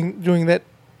 doing that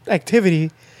activity,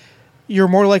 you're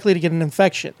more likely to get an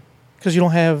infection because you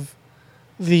don't have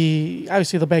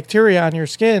obviously the bacteria on your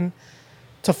skin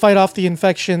to fight off the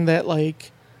infection that,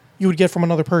 like, you would get from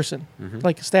another person,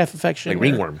 like a staph infection. Like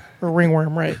ringworm. Or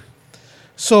ringworm, right.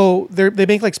 So they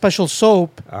make, like, special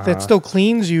soap that still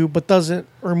cleans you but doesn't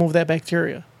remove that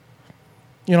bacteria.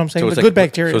 You know what I'm saying? So it's The like, good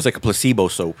bacteria. So it's like a placebo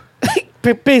soap.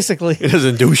 Basically. It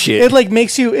doesn't do shit. It like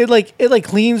makes you it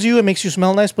cleans you, it makes you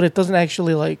smell nice, but it doesn't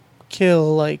actually like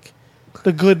kill like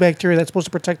the good bacteria that's supposed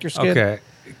to protect your skin. Okay.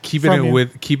 Keeping from you.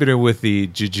 it with the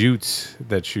jujutsu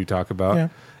that you talk about. Yeah.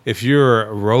 If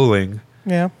you're rolling,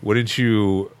 Yeah. wouldn't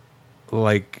you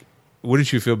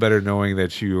feel better knowing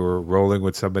that you were rolling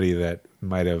with somebody that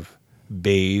might have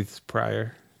bathed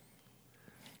prior?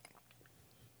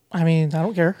 I mean, I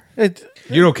don't care.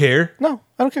 You don't care? No,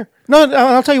 I don't care. No,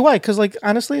 I'll tell you why. Because, like,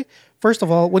 honestly, first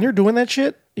of all, when you're doing that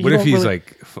shit, you What if don't he's really-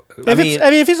 like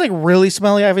if he's like really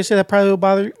smelly, obviously that probably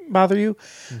will bother you.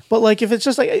 But like, if it's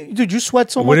just like, dude, you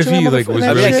sweat so What much. if in he, that like, motherfucker- was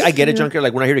that really- shit, I get it, you know? Junker.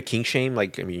 Like when I hear the king shame,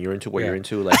 like I mean, you're into what Yeah. you're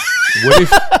into. Like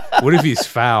what if he's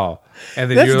foul and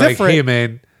then That's you're different. like, hey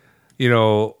man,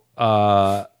 you're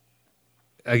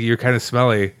kind of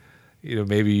smelly,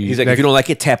 maybe he's like, if you don't like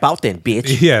it, tap out, then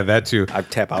bitch. yeah, that too. I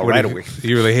tap out What right if away.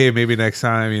 You were like, hey, maybe next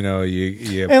time, you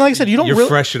And like I said, you don't you really,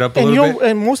 fresh it up a and little you don't,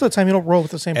 bit. and most of the time you don't roll with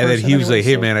the same And person. then he was anyway, like,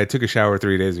 hey so- man, I took a shower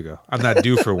 3 days ago. I'm not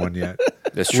due for one yet.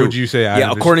 That's true. Would you say I Yeah,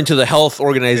 understand? according to the health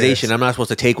organization, Yes. I'm not supposed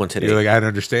to take one today. You're like, I don't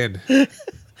understand.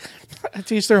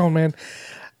 To each their own, man.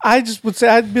 I just would say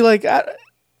I'd be like that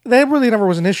really never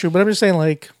was an issue, but I'm just saying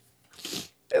like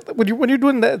when you're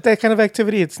doing that kind of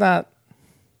activity, it's not.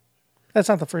 That's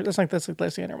not the first. That's the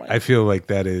last thing on your mind. I feel like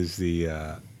that is the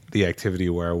activity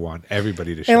where I want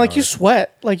everybody to shower. And like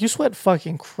you sweat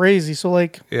fucking crazy. So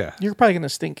like Yeah. you're probably gonna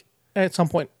stink at some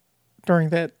point during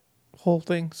that whole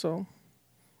thing. So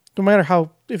no matter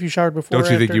how if you showered before, Don't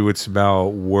you or think after. you would smell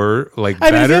like I mean, if you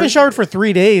better? haven't showered for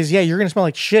 3 days, yeah, you're gonna smell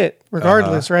like shit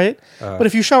regardless, right? But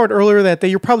if you showered earlier that day,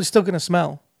 you're probably still gonna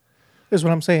smell. Is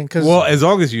what I'm saying. Cause Well, as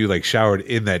long as you like showered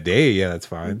in that day, yeah, that's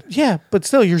fine. yeah, but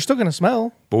still, you're still gonna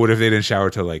smell. But what if they didn't shower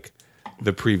till like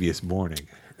the previous morning?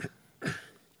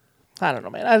 I don't know,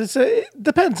 man. It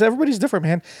depends. Everybody's different,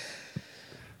 man.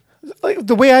 Like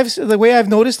the way I've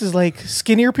noticed is like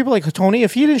skinnier people, like Tony.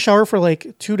 If he didn't shower for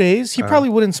like 2 days, he probably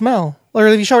wouldn't smell. Or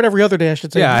if he showered every other day, I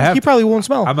should say. Yeah, I have he to- probably won't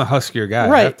smell. I'm a huskier guy. I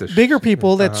have right. to Bigger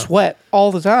people that sweat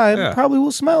all the time Yeah. probably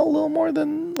will smell a little more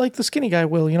than like the skinny guy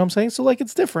will. You know what I'm saying? So like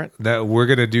it's different. That we're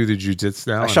gonna do the jujitsu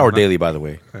now. I and shower I'm not- daily, by the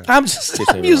way. I'm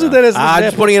using that as an I'm just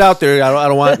example. putting it out there. I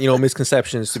don't want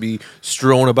misconceptions to be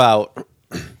strewn about.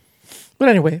 But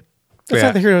anyway, that's Yeah,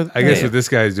 not the hero. I guess what this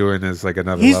guy's doing is like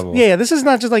another He's level. yeah. This is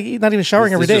not just like not even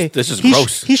showering every This is- day. this is He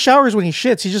gross. He showers when he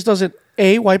shits. He just doesn't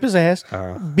wipe his ass.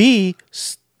 B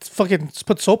fucking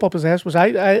put soap up his ass, which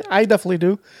I definitely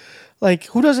do. Like,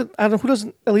 who doesn't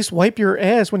at least wipe your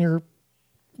ass when you're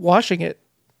washing it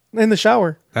in the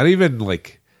shower? Not even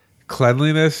like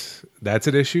cleanliness, that's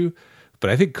an issue, but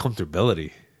I think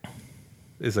comfortability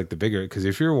is like the bigger, because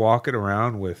if you're walking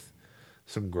around with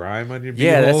some grime on your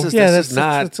Yeah, beehole, that's just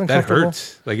not. that's that uncomfortable.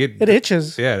 hurts. Like It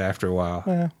itches. Yeah, after a while.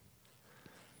 Yeah.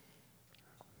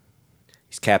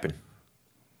 He's capping.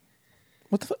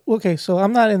 What the okay, so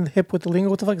I'm not in the hip with the lingo.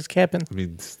 What the fuck is capping? I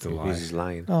mean, it's the lie. He's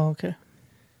lying. Oh, okay.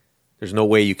 There's no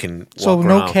way you can. So walk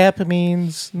no around. cap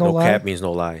means no, No lie? cap means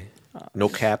no lie. No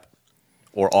cap,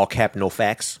 or all cap, no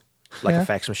facts. Like Yeah. a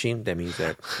fax machine. That means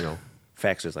that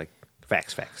fax is like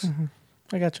facts.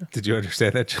 I got you. Did you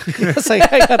understand that? Yes, I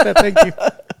got that. Thank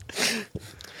you.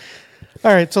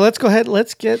 All right, so let's go ahead.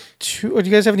 Let's get to. Oh, do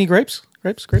you guys have any grapes?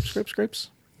 Grapes.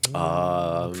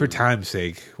 For time's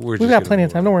sake, We've got plenty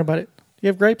of time. Don't worry about it. You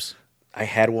have grapes? I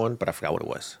had one, but I forgot what it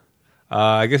was.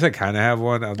 I guess I kind of have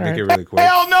one. I'll make right. it really quick.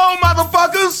 Hell no,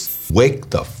 motherfuckers! Wake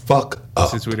the fuck up.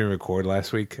 Since we didn't record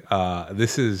last week,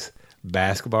 this is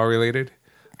basketball related.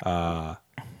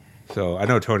 So I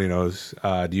know Tony knows.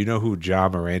 Do you know who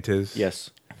John Morant is?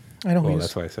 Yes. I know who Well, he is.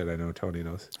 that's why I said I know Tony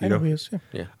knows. I know who he is.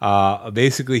 Yeah.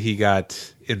 Basically, he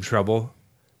got in trouble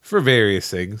for various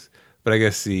things, but I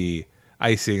guess the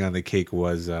icing on the cake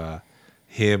was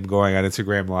him going on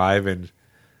Instagram Live and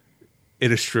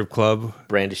in a strip club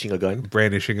Brandishing a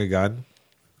gun.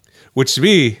 which to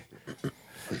me,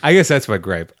 I guess that's my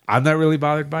gripe. I'm not really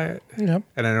bothered by it, Yeah.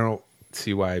 and I don't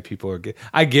see why people are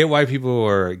I get why people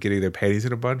are getting their panties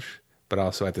in a bunch, but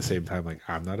also at the same time, like,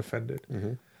 I'm not offended.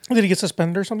 Did he get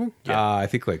suspended or something? I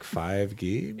think like 5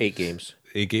 games, 8 games.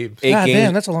 8 games. 8 God games.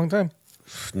 damn, that's a long time.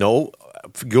 No,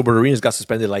 Gilbert Arenas got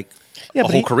suspended like a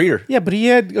but whole career. Yeah, but he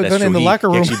had a That's gun true. in the He locker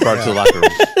room. actually brought it to the locker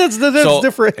room. that's So-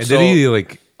 different. And So- did he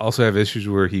like also have issues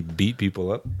where he beat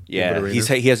people up? Yeah, Gilbert he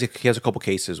Arenas? has a couple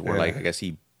cases where Yeah. like I guess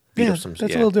he beat Yeah, up some.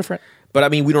 that's a little different. But I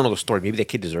mean, we don't know the story. Maybe that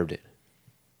kid deserved it.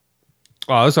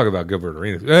 Oh, I was talking about Gilbert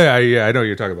Arenas. Yeah, I know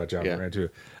you're talking about John Yeah. Morant too.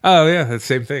 Oh, yeah, that's the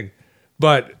same thing.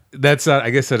 But that's not. I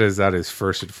guess that is not his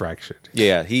first infraction.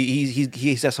 Yeah,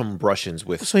 he's had some brush-ins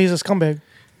with. So he's a scumbag.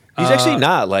 He's actually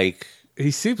not like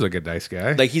He seems like a nice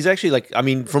guy. he's actually like I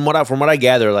mean from what I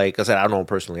gather, like I said, I don't know him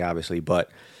personally, obviously, but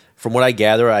from what I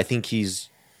gather, I think he's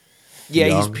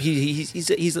Young. he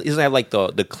doesn't have like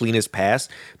the cleanest past,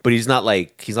 but he's not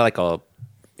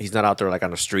out there like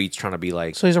on the streets trying to be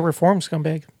like. So he's a reformed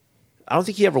scumbag. I don't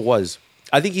think he ever was.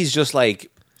 I think he's just like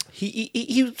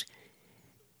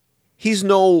he's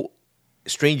no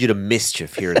stranger to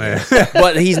mischief here and there,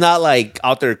 but he's not like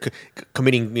out there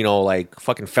committing like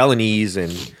fucking felonies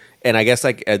and I guess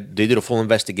like they did a full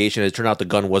investigation. It turned out the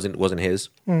gun wasn't his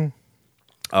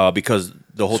because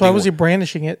the whole So thing how was he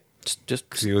brandishing it? just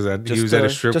he was at just a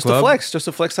strip just club. just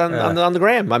to flex on the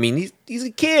gram. I mean, he's a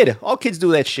kid. All kids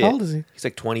do that shit. How old is he? He's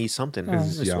like 20 something.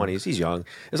 He's He's young. 20s. He's young.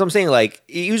 That's what I'm saying. Like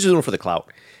he was doing it for the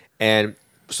clout, and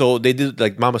so they did.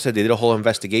 Like Mama said, they did a whole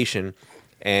investigation,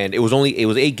 and it was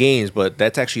 8 games, but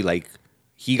that's actually like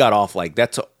he got off like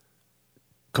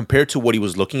compared to what he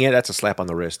was looking at. That's a slap on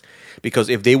the wrist because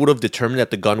if they would have determined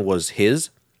that the gun was his,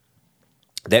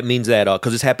 that means that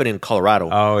because this happened in Colorado.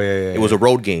 Oh yeah. It was a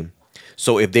road game.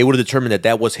 So if they would have determined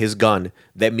that was his gun,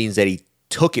 that means that he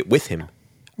took it with him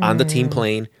on the team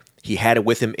plane. He had it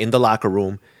with him in the locker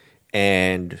room.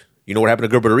 And you know what happened to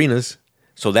Gilbert Arenas?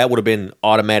 So that would have been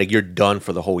automatic. You're done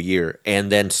for the whole year.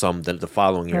 And then some the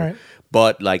following year. Right.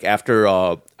 But like after,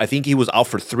 I think he was out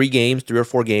for 3 or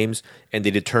 4 games. And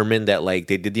they determined that like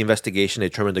they did the investigation. They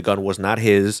determined the gun was not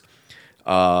his.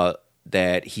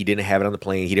 That he didn't have it on the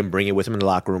plane. He didn't bring it with him in the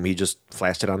locker room. He just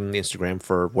flashed it on Instagram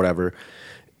for whatever.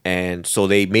 And so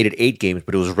they made it 8 games,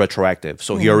 but it was retroactive.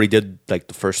 So he already did like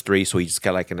the first 3, so he just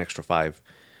got like an extra 5.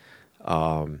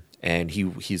 And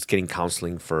he's getting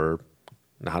counseling for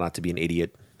how not to be an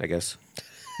idiot, I guess.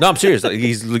 No, I'm serious. Like,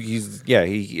 he's I guess They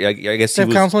he have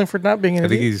was. counseling for not being an I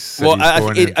think idiot? he's.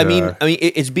 Well, he's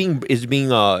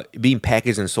it's being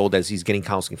packaged and sold as he's getting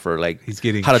counseling for like he's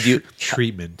getting how to deal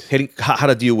treatment. how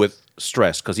to deal with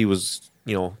stress because he was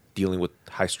dealing with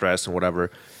high stress and whatever,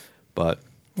 but.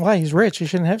 Why? He's rich. He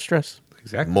shouldn't have stress.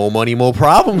 Exactly. More money, more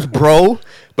problems, bro.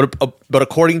 But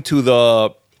according to the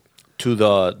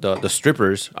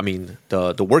strippers, I mean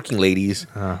the working ladies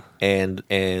and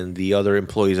the other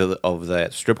employees of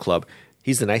that strip club,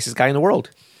 he's the nicest guy in the world.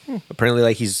 Apparently,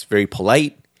 like he's very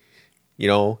polite.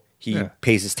 He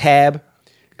pays his tab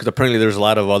because apparently there's a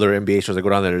lot of other NBA shows that go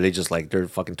down there. They're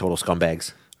fucking total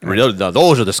scumbags.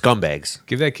 Those are the scumbags.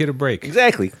 Give that kid a break.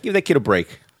 Exactly. Give that kid a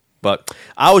break. But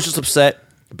I was just upset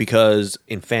because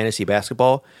in fantasy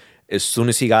basketball, as soon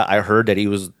as I heard that he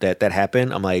was that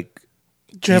happened. I'm like,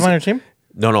 Did you have him on your team?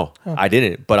 no, I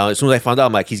didn't. But as soon as I found out,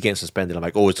 I'm like, he's getting suspended. I'm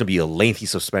like, oh, it's gonna be a lengthy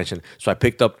suspension. So I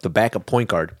picked up the backup point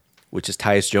guard, which is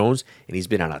Tyus Jones, and he's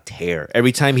been on a tear.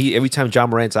 Every time John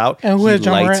Morant's out, And who he has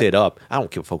Ja lights Morant? it up. I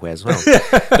don't give a fuck who has him.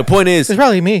 The point is, It's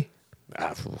probably me.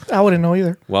 I wouldn't know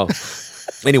either. well,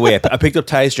 anyway, I picked up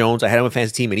Tyus Jones. I had him on a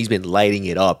fantasy team, and he's been lighting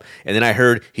it up. And then I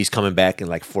heard he's coming back in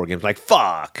like 4 games. Like,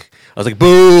 fuck. I was like,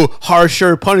 boo,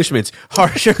 harsher punishments.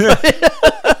 Harsher.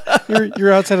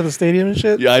 You're outside of the stadium and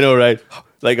shit. Yeah, I know, right?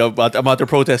 Like, I'm out there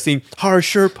protesting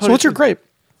harsher punishments. So what's your gripe?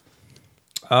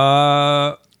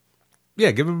 Yeah,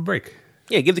 give him a break.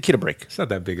 Yeah, give the kid a break. It's not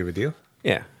that big of a deal.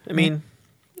 Yeah. I mean,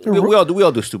 we all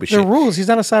do stupid There shit. are rules. He's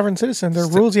not a sovereign citizen. There are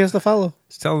rules he has to follow.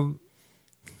 Just tell him.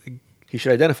 He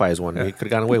should identify as one. He could have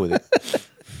gotten away with it.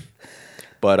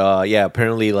 But yeah,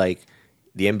 apparently, like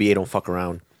the NBA don't fuck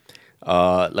around.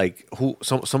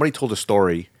 Somebody told a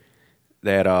story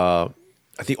that I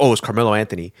think it was Carmelo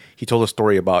Anthony. He told a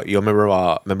story about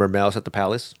remember Malice at the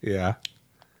Palace. Yeah.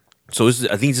 So I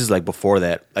think this is like before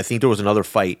that. I think there was another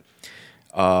fight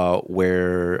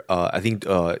where I think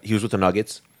he was with the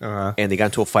Nuggets, and they got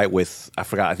into a fight with I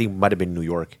forgot. I think it might have been New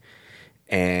York,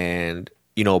 and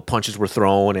punches were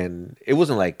thrown, and it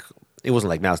wasn't like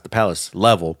Malice at the Palace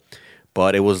level,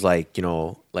 but it was like it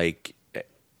was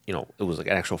like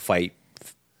an actual fight,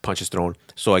 punches thrown.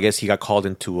 So I guess he got called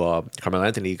into Carmelo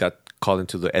Anthony got called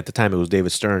into at the time it was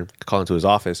David Stern called into his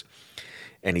office,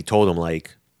 and he told him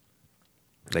like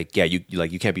yeah,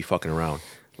 you can't be fucking around.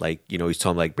 Like, he's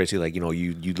telling him like basically like,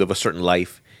 you live a certain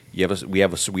life. We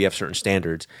have certain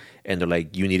standards, and they're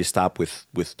like, you need to stop with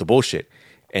the bullshit.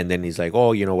 And then he's like,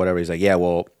 oh, whatever. He's like, yeah,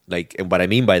 well, like, and what I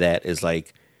mean by that is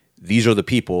like, these are the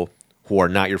people who are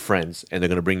not your friends, and they're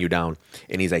gonna bring you down.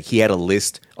 And he's like, he had a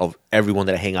list of everyone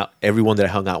that I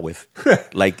hung out with.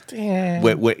 Like,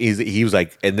 he was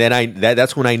like, and then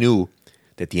that's when I knew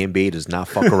that the NBA does not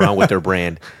fuck around with their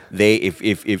brand.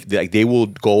 If they will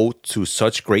go to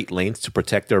such great lengths to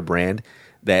protect their brand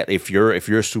that if you're a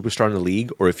superstar in the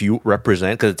league, or if you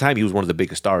represent, because at the time he was one of the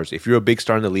biggest stars, if you're a big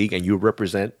star in the league and you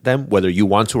represent them, whether you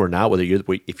want to or not,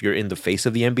 if you're in the face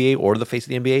of the NBA or the face of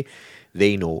the NBA,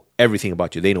 they know everything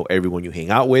about you. They know everyone you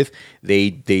hang out with.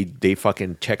 They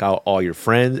fucking check out all your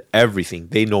friends, everything.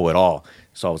 They know it all.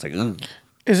 So I was like, ugh.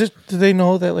 Do they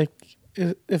know that, like,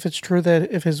 if it's true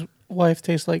that if his wife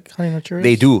tastes like Honey Nut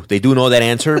Cheerios? They do know that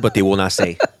answer, but they will not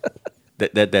say.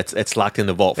 That's locked in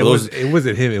the vault. It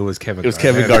wasn't him. It was Kevin. It was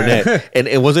Kevin Garnett,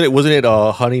 and wasn't it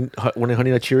Honey Nut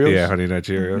Cheerios? Yeah, Honey Nut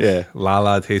Cheerios. Yeah.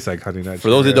 Lala tastes like Honey Nut Cheerios. For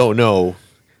those that don't know,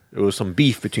 there was some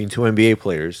beef between 2 NBA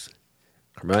players,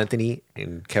 Carmelo Anthony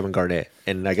and Kevin Garnett,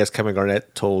 and I guess Kevin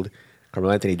Garnett told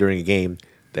Carmelo Anthony during a game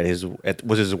that his wife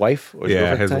or his girlfriend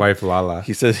at the time? wife Lala.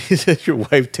 He said your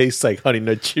wife tastes like Honey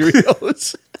Nut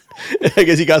Cheerios. I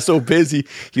guess he got so busy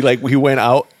he went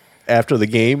out after the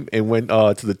game and went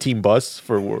to the team bus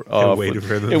for waited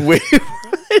for them. And waited.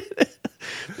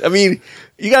 I mean,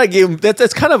 you gotta give him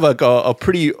that's kind of like a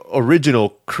pretty original,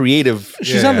 creative.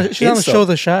 She's on the show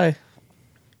The Shy.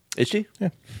 Is she? Yeah.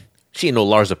 She ain't no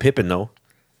Larsa Pippen though.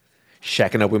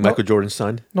 Shacking up with Michael Jordan's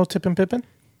son. No Tippin' Pippin?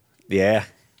 Yeah,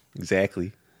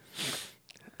 exactly.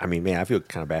 I mean, man, I feel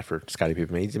kind of bad for Scottie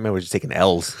Pippen. Man, we're just taking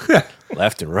L's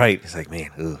left and right. It's like,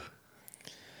 man, ugh.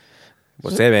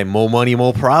 What's that, man? More money,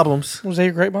 more problems. Was that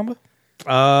your great Mamba?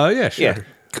 Yeah, sure. Yeah.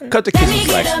 Cut the kids some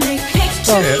slack. My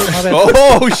bad.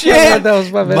 Oh, shit. That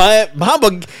was my bad.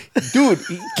 Mamba, dude,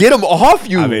 get him off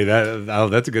you. I mean,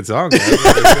 that's a good song.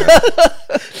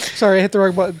 Sorry, I hit the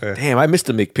wrong button. Damn, I missed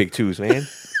the McPick-2s, man.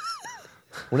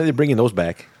 When are they bringing those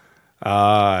back?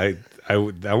 I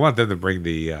want them to bring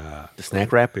the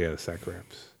snack wrap? Yeah, the snack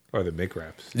wraps or the Mick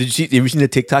wraps. Have you seen the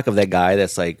TikTok of that guy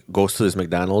that's like goes to this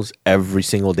McDonald's every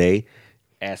single day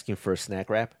asking for a snack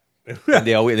wrap? And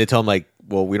they tell him like,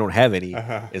 well, we don't have any.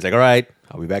 It's like, all right,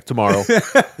 I'll be back tomorrow.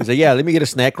 He's like, yeah, let me get a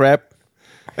snack wrap.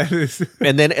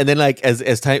 and then like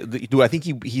as time, dude, I think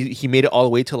he made it all the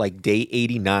way to like day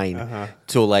 89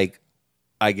 to like,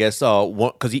 I guess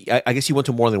because I guess he went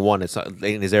to more than one. It's not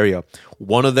in his area.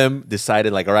 One of them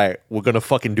decided like, all right, we're gonna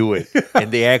fucking do it.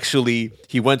 And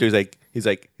he went there. He's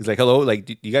like, hello, like,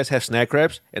 do you guys have snack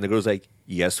wraps? And the girl's like,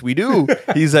 yes, we do.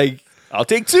 He's like, I'll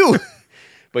take 2.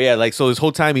 But yeah, like, so this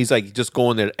whole time he's like just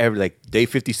going there every like day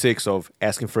 56 of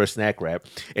asking for a snack wrap.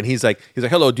 And he's like,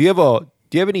 hello, do you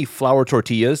have any flour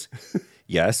tortillas?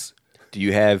 Yes. Do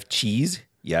you have cheese?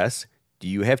 Yes. Do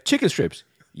you have chicken strips?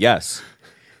 Yes.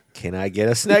 Can I get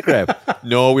a snack wrap?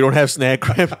 No, we don't have snack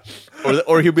wrap.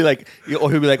 Or he'll be like,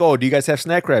 oh, do you guys have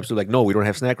snack wraps? They're like, no, we don't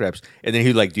have snack wraps. And then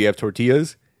he'll like, do you have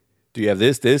tortillas? Do you have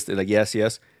this? They're like,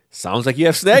 yes. Sounds like you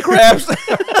have snack wraps.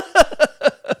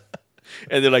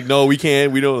 And they're like, no, we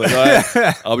can't. We don't. Like, all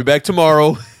right, I'll be back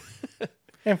tomorrow.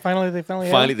 And finally, they had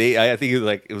Finally, it? I think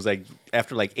it was like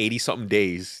after like 80 something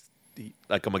days,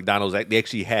 like a McDonald's, they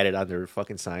actually had it on their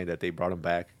fucking sign that they brought them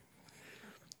back.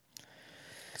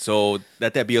 So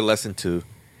let that be a lesson to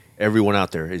everyone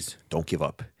out there: is don't give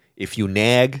up. If you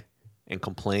nag and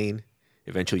complain,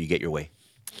 eventually you get your way.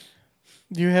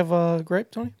 Do you have a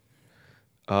gripe, Tony?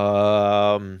 Do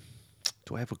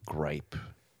I have a gripe?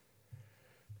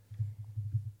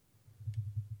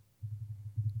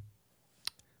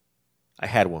 I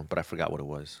had one, but I forgot what it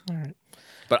was. All right.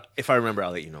 But if I remember,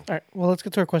 I'll let you know All right. Well, let's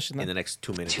get to our question in then. the next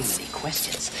 2 minutes. Too many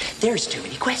questions. There's too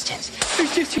many questions.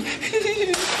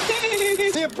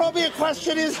 The appropriate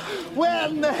question is,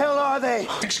 when the hell are they?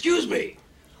 Excuse me.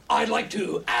 I'd like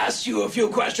to ask you a few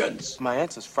questions. My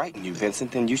answers frighten you,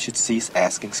 Vincent, then you should cease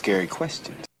asking scary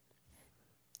questions.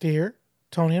 Dear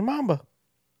Tony and Mamba,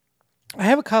 I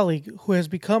have a colleague who has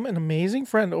become an amazing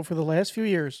friend over the last few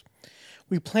years.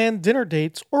 We plan dinner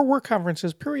dates or work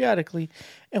conferences periodically,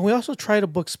 and we also try to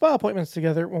book spa appointments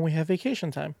together when we have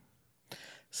vacation time.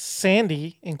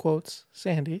 Sandy, in quotes,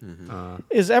 Sandy,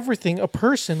 is everything a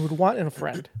person would want in a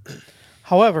friend.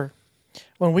 However,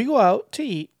 when we go out to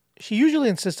eat, she usually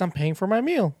insists on paying for my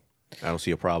meal. I don't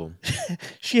see a problem.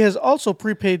 She has also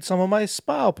prepaid some of my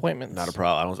spa appointments. Not a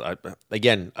problem.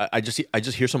 I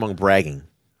just hear someone bragging.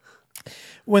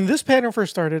 When this pattern first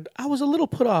started, I was a little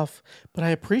put off, but I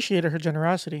appreciated her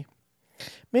generosity.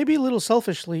 Maybe a little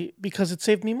selfishly because it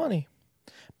saved me money.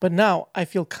 But now I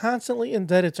feel constantly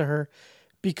indebted to her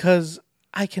because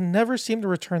I can never seem to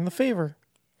return the favor.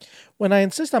 When I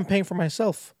insist on paying for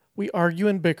myself, we argue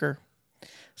and bicker.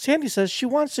 Sandy says she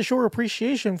wants to show her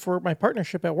appreciation for my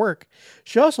partnership at work.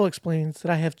 She also explains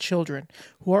that I have children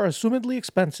who are assumedly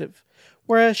expensive,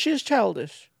 whereas she is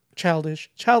childless.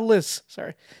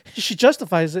 Sorry. She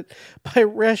justifies it by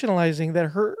rationalizing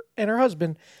that her and her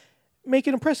husband make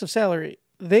an impressive salary.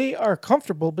 They are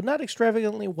comfortable but not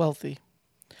extravagantly wealthy.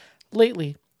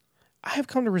 Lately, I have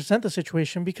come to resent the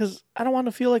situation because I don't want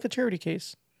to feel like a charity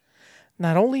case.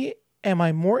 Not only am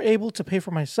I more able to pay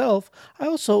for myself, I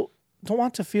also don't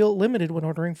want to feel limited when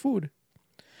ordering food.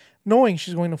 Knowing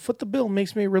she's going to foot the bill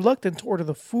makes me reluctant to order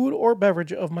the food or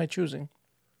beverage of my choosing.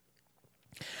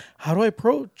 How do I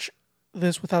approach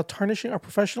this without tarnishing our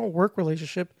professional work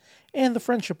relationship and the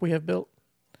friendship we have built?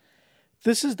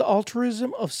 This is the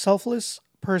altruism of selfless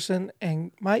person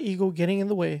and my ego getting in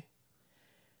the way.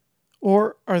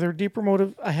 Or is there a deeper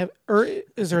motive I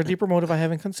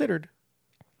haven't considered?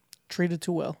 Treated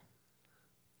too well.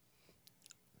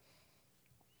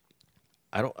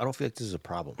 I don't feel like this is a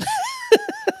problem.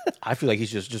 I feel like you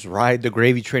should just ride the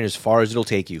gravy train as far as it'll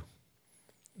take you.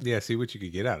 Yeah, see what you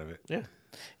could get out of it. Yeah.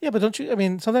 Yeah, but don't you? I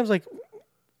mean, sometimes like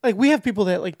we have people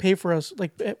that like pay for us,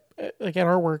 like at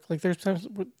our work. Like there's times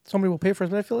somebody will pay for us,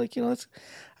 but I feel like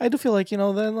I do feel like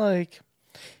then like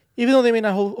even though they may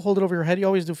not hold it over your head, you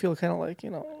always do feel kind of like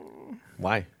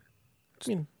Why? I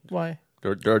mean, why?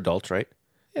 They're adults, right?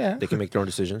 Yeah, They can make their own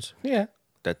decisions. yeah,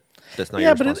 That's not yeah.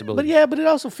 your But responsibility. but it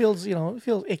also feels it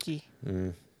feels icky.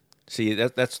 See,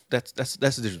 that's the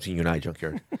difference between you and I,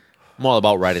 Junkyard. I'm all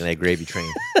about riding that gravy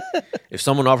train. If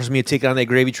someone offers me a ticket on that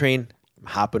gravy train, I'm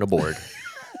hopping aboard.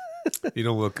 You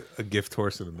don't look a gift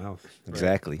horse in the mouth. Right?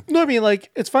 Exactly. No, I mean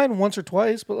like it's fine once or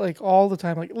twice, but like all the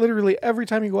time, like literally every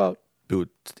time you go out. Dude,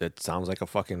 that sounds like a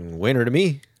fucking winner to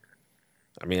me.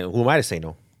 I mean, who am I to say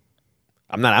no?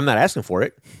 I'm not asking for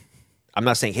it. I'm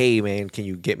not saying, hey man, can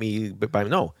you get me by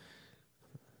no.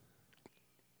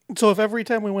 So if every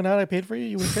time we went out I paid for you,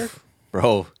 you wouldn't care?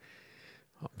 Bro,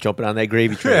 I'm jumping on that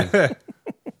gravy train.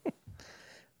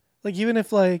 Like even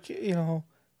if like,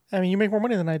 I mean you make more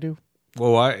money than I do.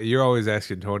 Well, you're always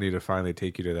asking Tony to finally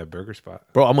take you to that burger spot.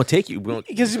 Bro, I'm gonna take you.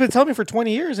 Because he's been telling me for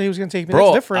 20 years that he was going to take me.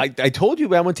 Bro, That's different. I told you,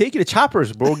 man, I'm gonna take you to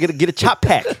Choppers, bro. Get a chop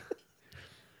pack.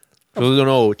 For those who don't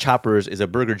know, Choppers is a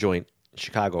burger joint in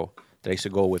Chicago that I used to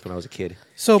go with when I was a kid.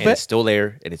 And it's still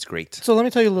there, and it's great. So let me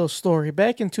tell you a little story.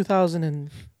 Back in 2000 and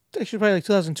actually probably like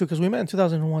 2002 because we met in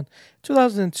 2001.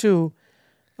 2002,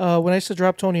 when I used to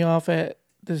drop Tony off at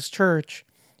this church,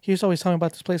 he used to always tell me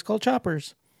about this place called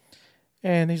Choppers.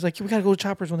 And he's like, we got to go to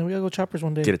Choppers one day. We got to go to Choppers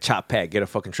one day. Get a chop pack. Get a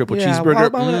fucking triple Yeah,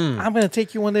 cheeseburger. well, I'm gonna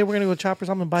take you one day. We're going to go to Choppers.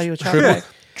 I'm going to buy you a chop pack.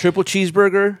 Triple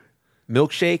cheeseburger,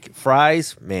 milkshake,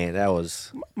 fries. Man, that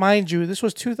was... Mind you, this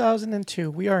was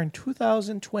 2002. We are in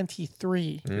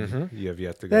 2023. You have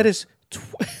yet to go. That is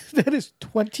That is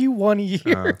 21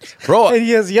 years. Bro. And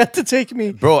he has yet to take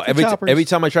me Bro, to every Choppers.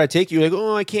 time I try to take you, you're like,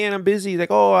 oh, I can't, I'm busy. Like,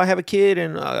 oh, I have a kid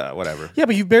and whatever. Yeah,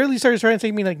 but you barely started trying to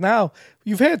take me like now.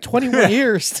 You've had 21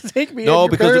 years to take me. No, and you're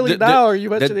because barely now are you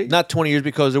mentioning? not 20 years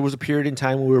because there was a period in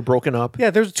time when we were broken up.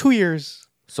 Yeah, there's 2 years.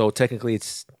 So technically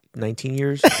it's 19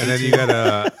 years. And then you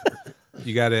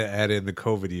gotta add in the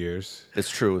COVID years That's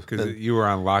true. because you were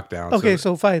on lockdown. Okay,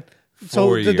 so fine. So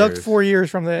 4 deduct years. 4 years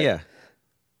from that. Yeah.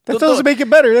 That doesn't make it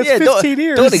better. That's 15 don't,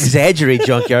 years. Don't exaggerate,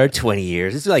 Junkyard. 20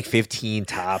 years. It's like 15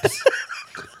 tops.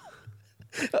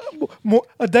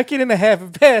 A decade and a half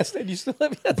have passed, and you still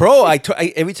have yet. Bro,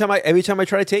 every time I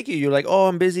try to take you, you're like, oh,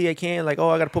 I'm busy, I can't. Like, oh,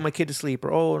 I gotta put my kid to sleep,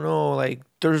 or oh no, like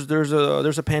there's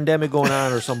a pandemic going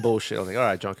on or some bullshit. I'm like, all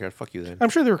right, Junkyard, fuck you then. I'm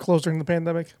sure they were closed during the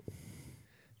pandemic.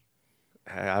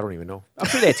 I don't even know. I'm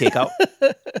sure they had takeout.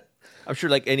 I'm sure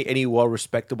like any well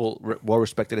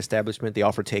respected establishment, they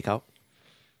offer takeout.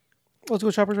 Let's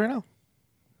go Choppers right now.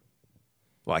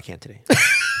 Well, I can't today.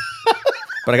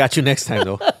 But I got you next time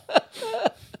though.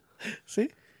 See?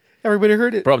 Everybody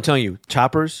heard it. Bro, I'm telling you,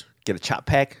 Choppers, get a chop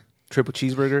pack, triple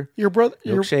cheeseburger, Your brother,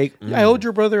 milkshake. I owed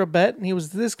your brother a bet, and he was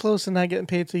this close to not getting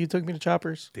paid, so you took me to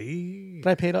Choppers. Damn.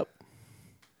 But I paid up.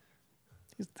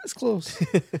 He's this close.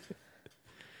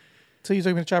 So you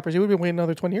took me to Choppers. He would have been waiting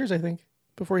another 20 years, I think,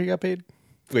 before he got paid.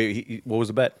 Wait, what was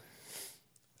the bet?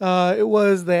 It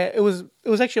was that it was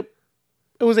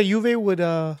that Juve would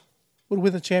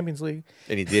win the Champions League.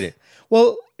 And he didn't.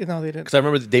 Well, no, they didn't. Because I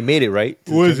remember they made it, right?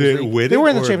 Was it win? They were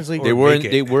in the or- Champions League. or They were. make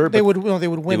it? They were. They but- would win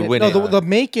it. win No, it. the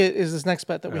make it is this next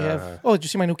bet that we have. Oh, did you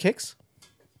see my new kicks?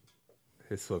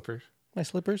 His slippers. My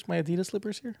slippers, my Adidas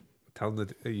slippers here. Tell him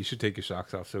that you should take your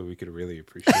socks off so we could really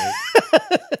appreciate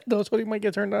it. No, it's what he might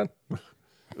get turned on.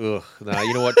 Ugh. Nah.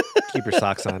 You know what? Keep your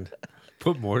socks on.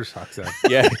 Put more socks on.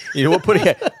 Yeah. You know what? Put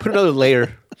another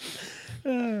layer.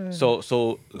 So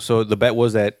the bet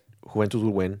was that Juventus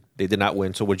would win. They did not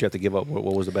win. So what did you have to give up?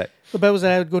 What was the bet? The bet was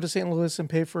that I would go to St. Louis and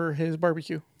pay for his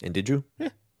barbecue. And did you? Yeah.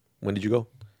 When did you go?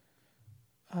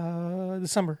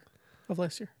 December of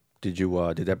last year. Did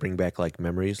you? Did that bring back like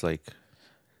memories, like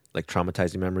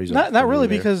traumatizing memories? Not when you really, were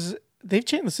there? because they've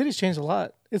changed. The city's changed a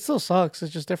lot. It still sucks.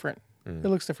 It's just different. It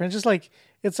looks different. It's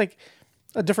like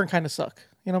a different kind of suck.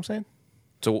 You know what I'm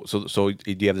saying? So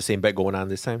do you have the same bet going on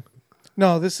this time?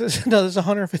 No, this is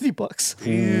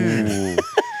 $150.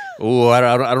 Oh, I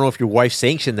don't know if your wife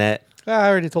sanctioned that. I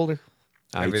already told her.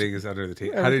 Everything is under the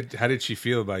table. How did she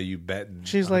feel about you betting?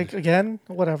 She's like, again,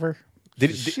 whatever.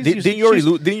 Didn't you already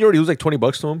lose like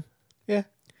 $20 to him? Yeah,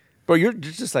 Bro, you're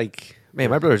just like,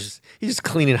 man, my brother's he's just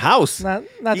cleaning house. not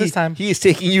this time, He is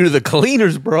taking you to the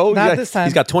cleaners, bro. Not this time.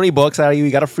 He's got $20 out of you.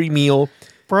 You got a free meal.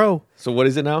 bro. So what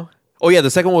is it now? Oh yeah, the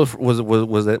second one was It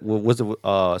was San that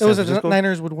Francisco? the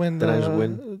Niners would win The Niners would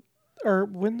win? or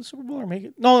win the Super Bowl or make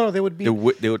it. No, they would beat.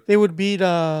 They would beat.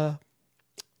 Philly.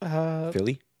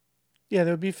 Yeah,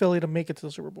 they would beat Philly to make it to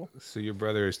the Super Bowl. So your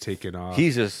brother is taking off.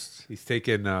 He's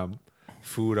taking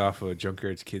food off of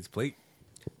Junkyard's kid's plate.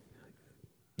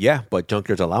 Yeah, but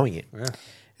Junkyard's allowing it. Yeah.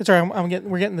 It's all right.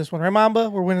 We're getting this one, right, Mamba?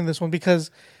 We're winning this one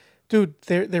because, dude,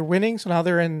 they're winning. So now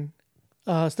they're in.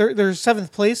 They're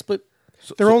seventh place, but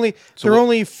they're only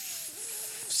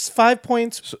 5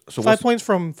 points. So 5 points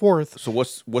from fourth. So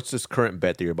what's this current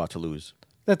bet that you're about to lose?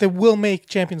 That they will make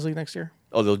Champions League next year.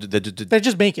 Oh, They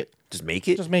just make it. just make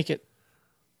it. Just make it.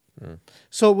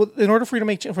 So in order for you to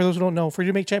make, for those who don't know, for you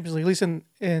to make Champions League, at least in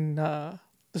the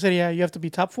city, you have to be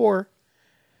top four.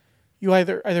 You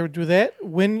either do that,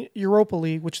 win Europa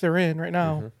League, which they're in right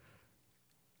now,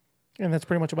 and that's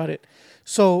pretty much about it.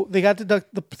 So they got the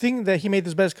thing that he made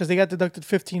this best because they got deducted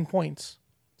 15 points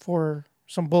for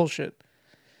some bullshit,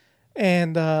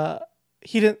 and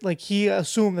he didn't he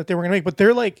assumed that they were gonna make, but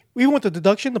they're like, even with the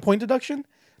deduction, the point deduction,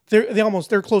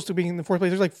 they're close to being in the fourth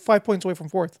place. They're like 5 points away from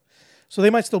fourth, so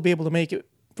they might still be able to make it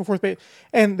for fourth place.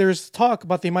 And there's talk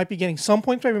about they might be getting some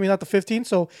points, maybe not the 15.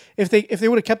 So if they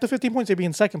would have kept the 15 points, they'd be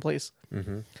in second place.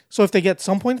 So if they get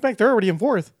some points back, they're already in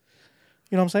fourth.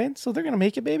 You know what I'm saying? So they're gonna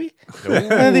make it, baby.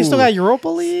 And they still got Europa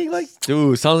League,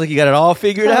 Dude, sounds like you got it all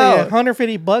figured hell out. yeah,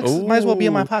 $150 might as well be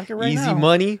in my pocket right Easy now.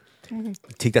 money.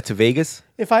 Take that to Vegas.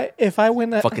 If I win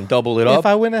that, Fucking double it up. If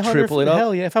I win that triple it up.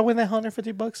 hell yeah! If I win that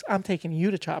 $150, I'm taking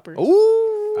you to Choppers.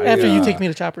 Ooh. After you take me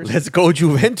to Choppers. Let's go,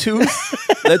 Juventus.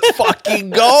 Let's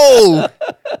fucking go.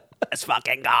 Let's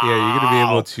fucking go. Yeah, you're gonna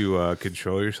be able to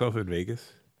control yourself in Vegas.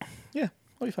 Yeah,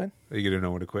 I'll be fine. Are you gonna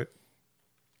know when to quit,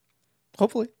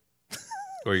 Hopefully.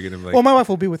 or are you gonna Well, my wife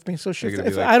will be with me, so You're gonna be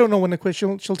if like- I don't know when to quit,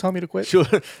 she'll tell me to quit. She'll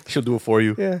do it for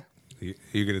you. Yeah.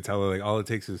 you're gonna tell her all it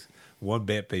takes is one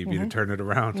bet, baby, to turn it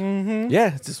around.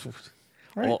 Yeah. It's just,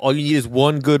 Right. All you need is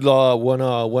one good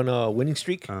one winning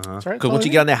streak. That's right. Because once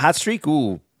you get on that hot streak,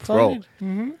 ooh, That's all you bro,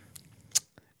 need.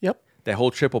 Yep. that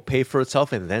whole trip will pay for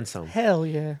itself and then some. Hell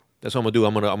yeah. That's what I'm gonna do.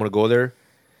 I'm gonna go there.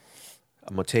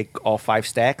 I'm gonna take all 5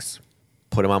 stacks,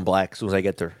 put them on black as soon as I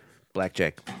get there.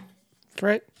 Blackjack, That's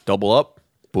right. double up,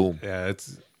 boom. Yeah,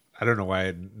 it's. I don't know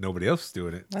why nobody else is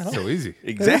doing it. It's so easy.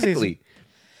 Exactly. easy.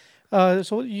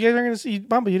 So you guys aren't going to see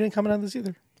Mamba. You didn't comment on this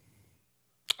either.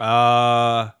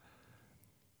 I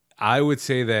would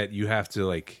say that you have to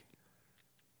like,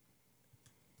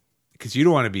 because you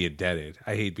don't want to be indebted.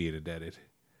 I hate being indebted.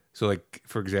 So like,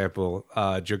 for example,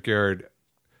 Junkyard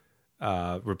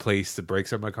replaced the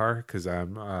brakes on my car because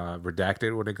I'm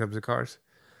redacted when it comes to cars.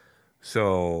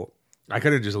 So I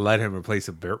could have just let him replace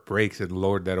the brakes and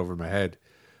lowered that over my head.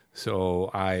 So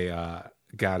I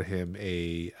got him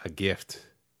a gift.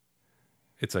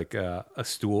 It's like a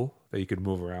stool that you can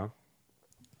move around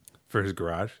for his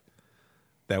garage.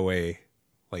 That way,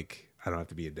 like, I don't have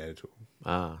to be indebted to him.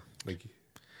 Like,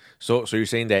 So you're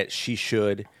saying that she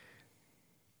should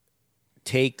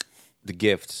take the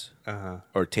gifts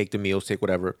or take the meals, take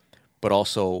whatever, but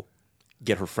also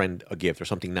get her friend a gift or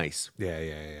something nice.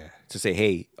 Yeah. To say,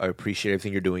 hey, I appreciate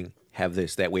everything you're doing. Have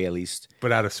this. That way, at least.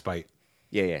 But out of spite.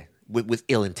 Yeah. With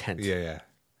ill intent. Yeah.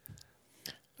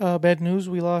 Bad news.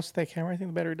 We lost that camera. I think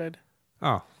the battery died.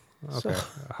 Oh, okay. So-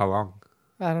 How long?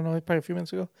 I don't know. Probably a few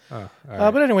minutes ago. Oh, all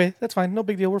right. But anyway, that's fine. No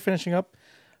big deal. We're finishing up.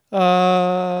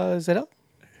 Is that it?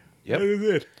 Yep. That is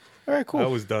it. All right, cool.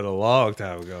 That was done a long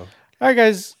time ago. All right,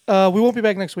 guys. We won't be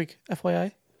back next week.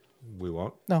 FYI. We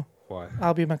won't? No. Why?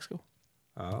 I'll be in Mexico.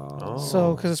 Oh.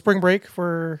 So, because it's spring break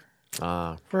for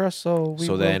us, so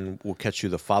Then we'll catch you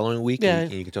the following week. Yeah,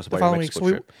 and you can tell us the about your following week. Mexico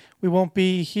So trip. we won't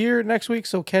be here next week.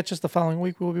 So catch us the following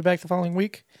week. We will be back the following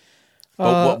week.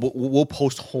 But we'll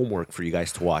post homework for you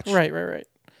guys to watch. Right.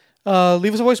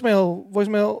 Leave us a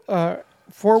voicemail.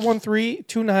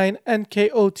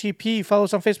 413-29-NKOTP. Follow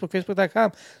us on Facebook,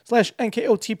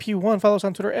 facebook.com/NKOTP1. Follow us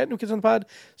on Twitter at New Kids on the Pod.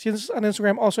 See us on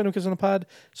Instagram, also New Kids on the Pod.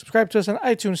 Subscribe to us on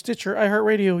iTunes, Stitcher,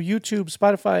 iHeartRadio, YouTube,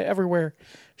 Spotify, everywhere.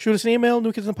 Shoot us an email,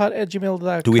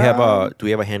 newkidsonthepod@gmail.com. Do we have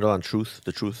a handle on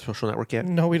the Truth social network yet?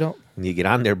 No, we don't. You need to get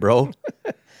on there, bro.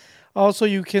 Also,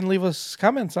 you can leave us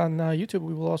comments on YouTube.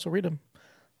 We will also read them,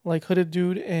 like Hooded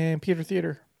Dude and Peter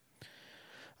Theater.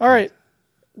 All right.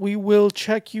 We will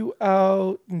check you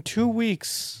out in 2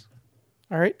 weeks.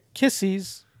 All right.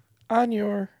 Kissies on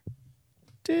your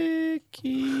dickies.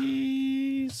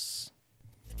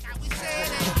 At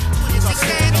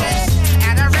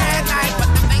a red light, but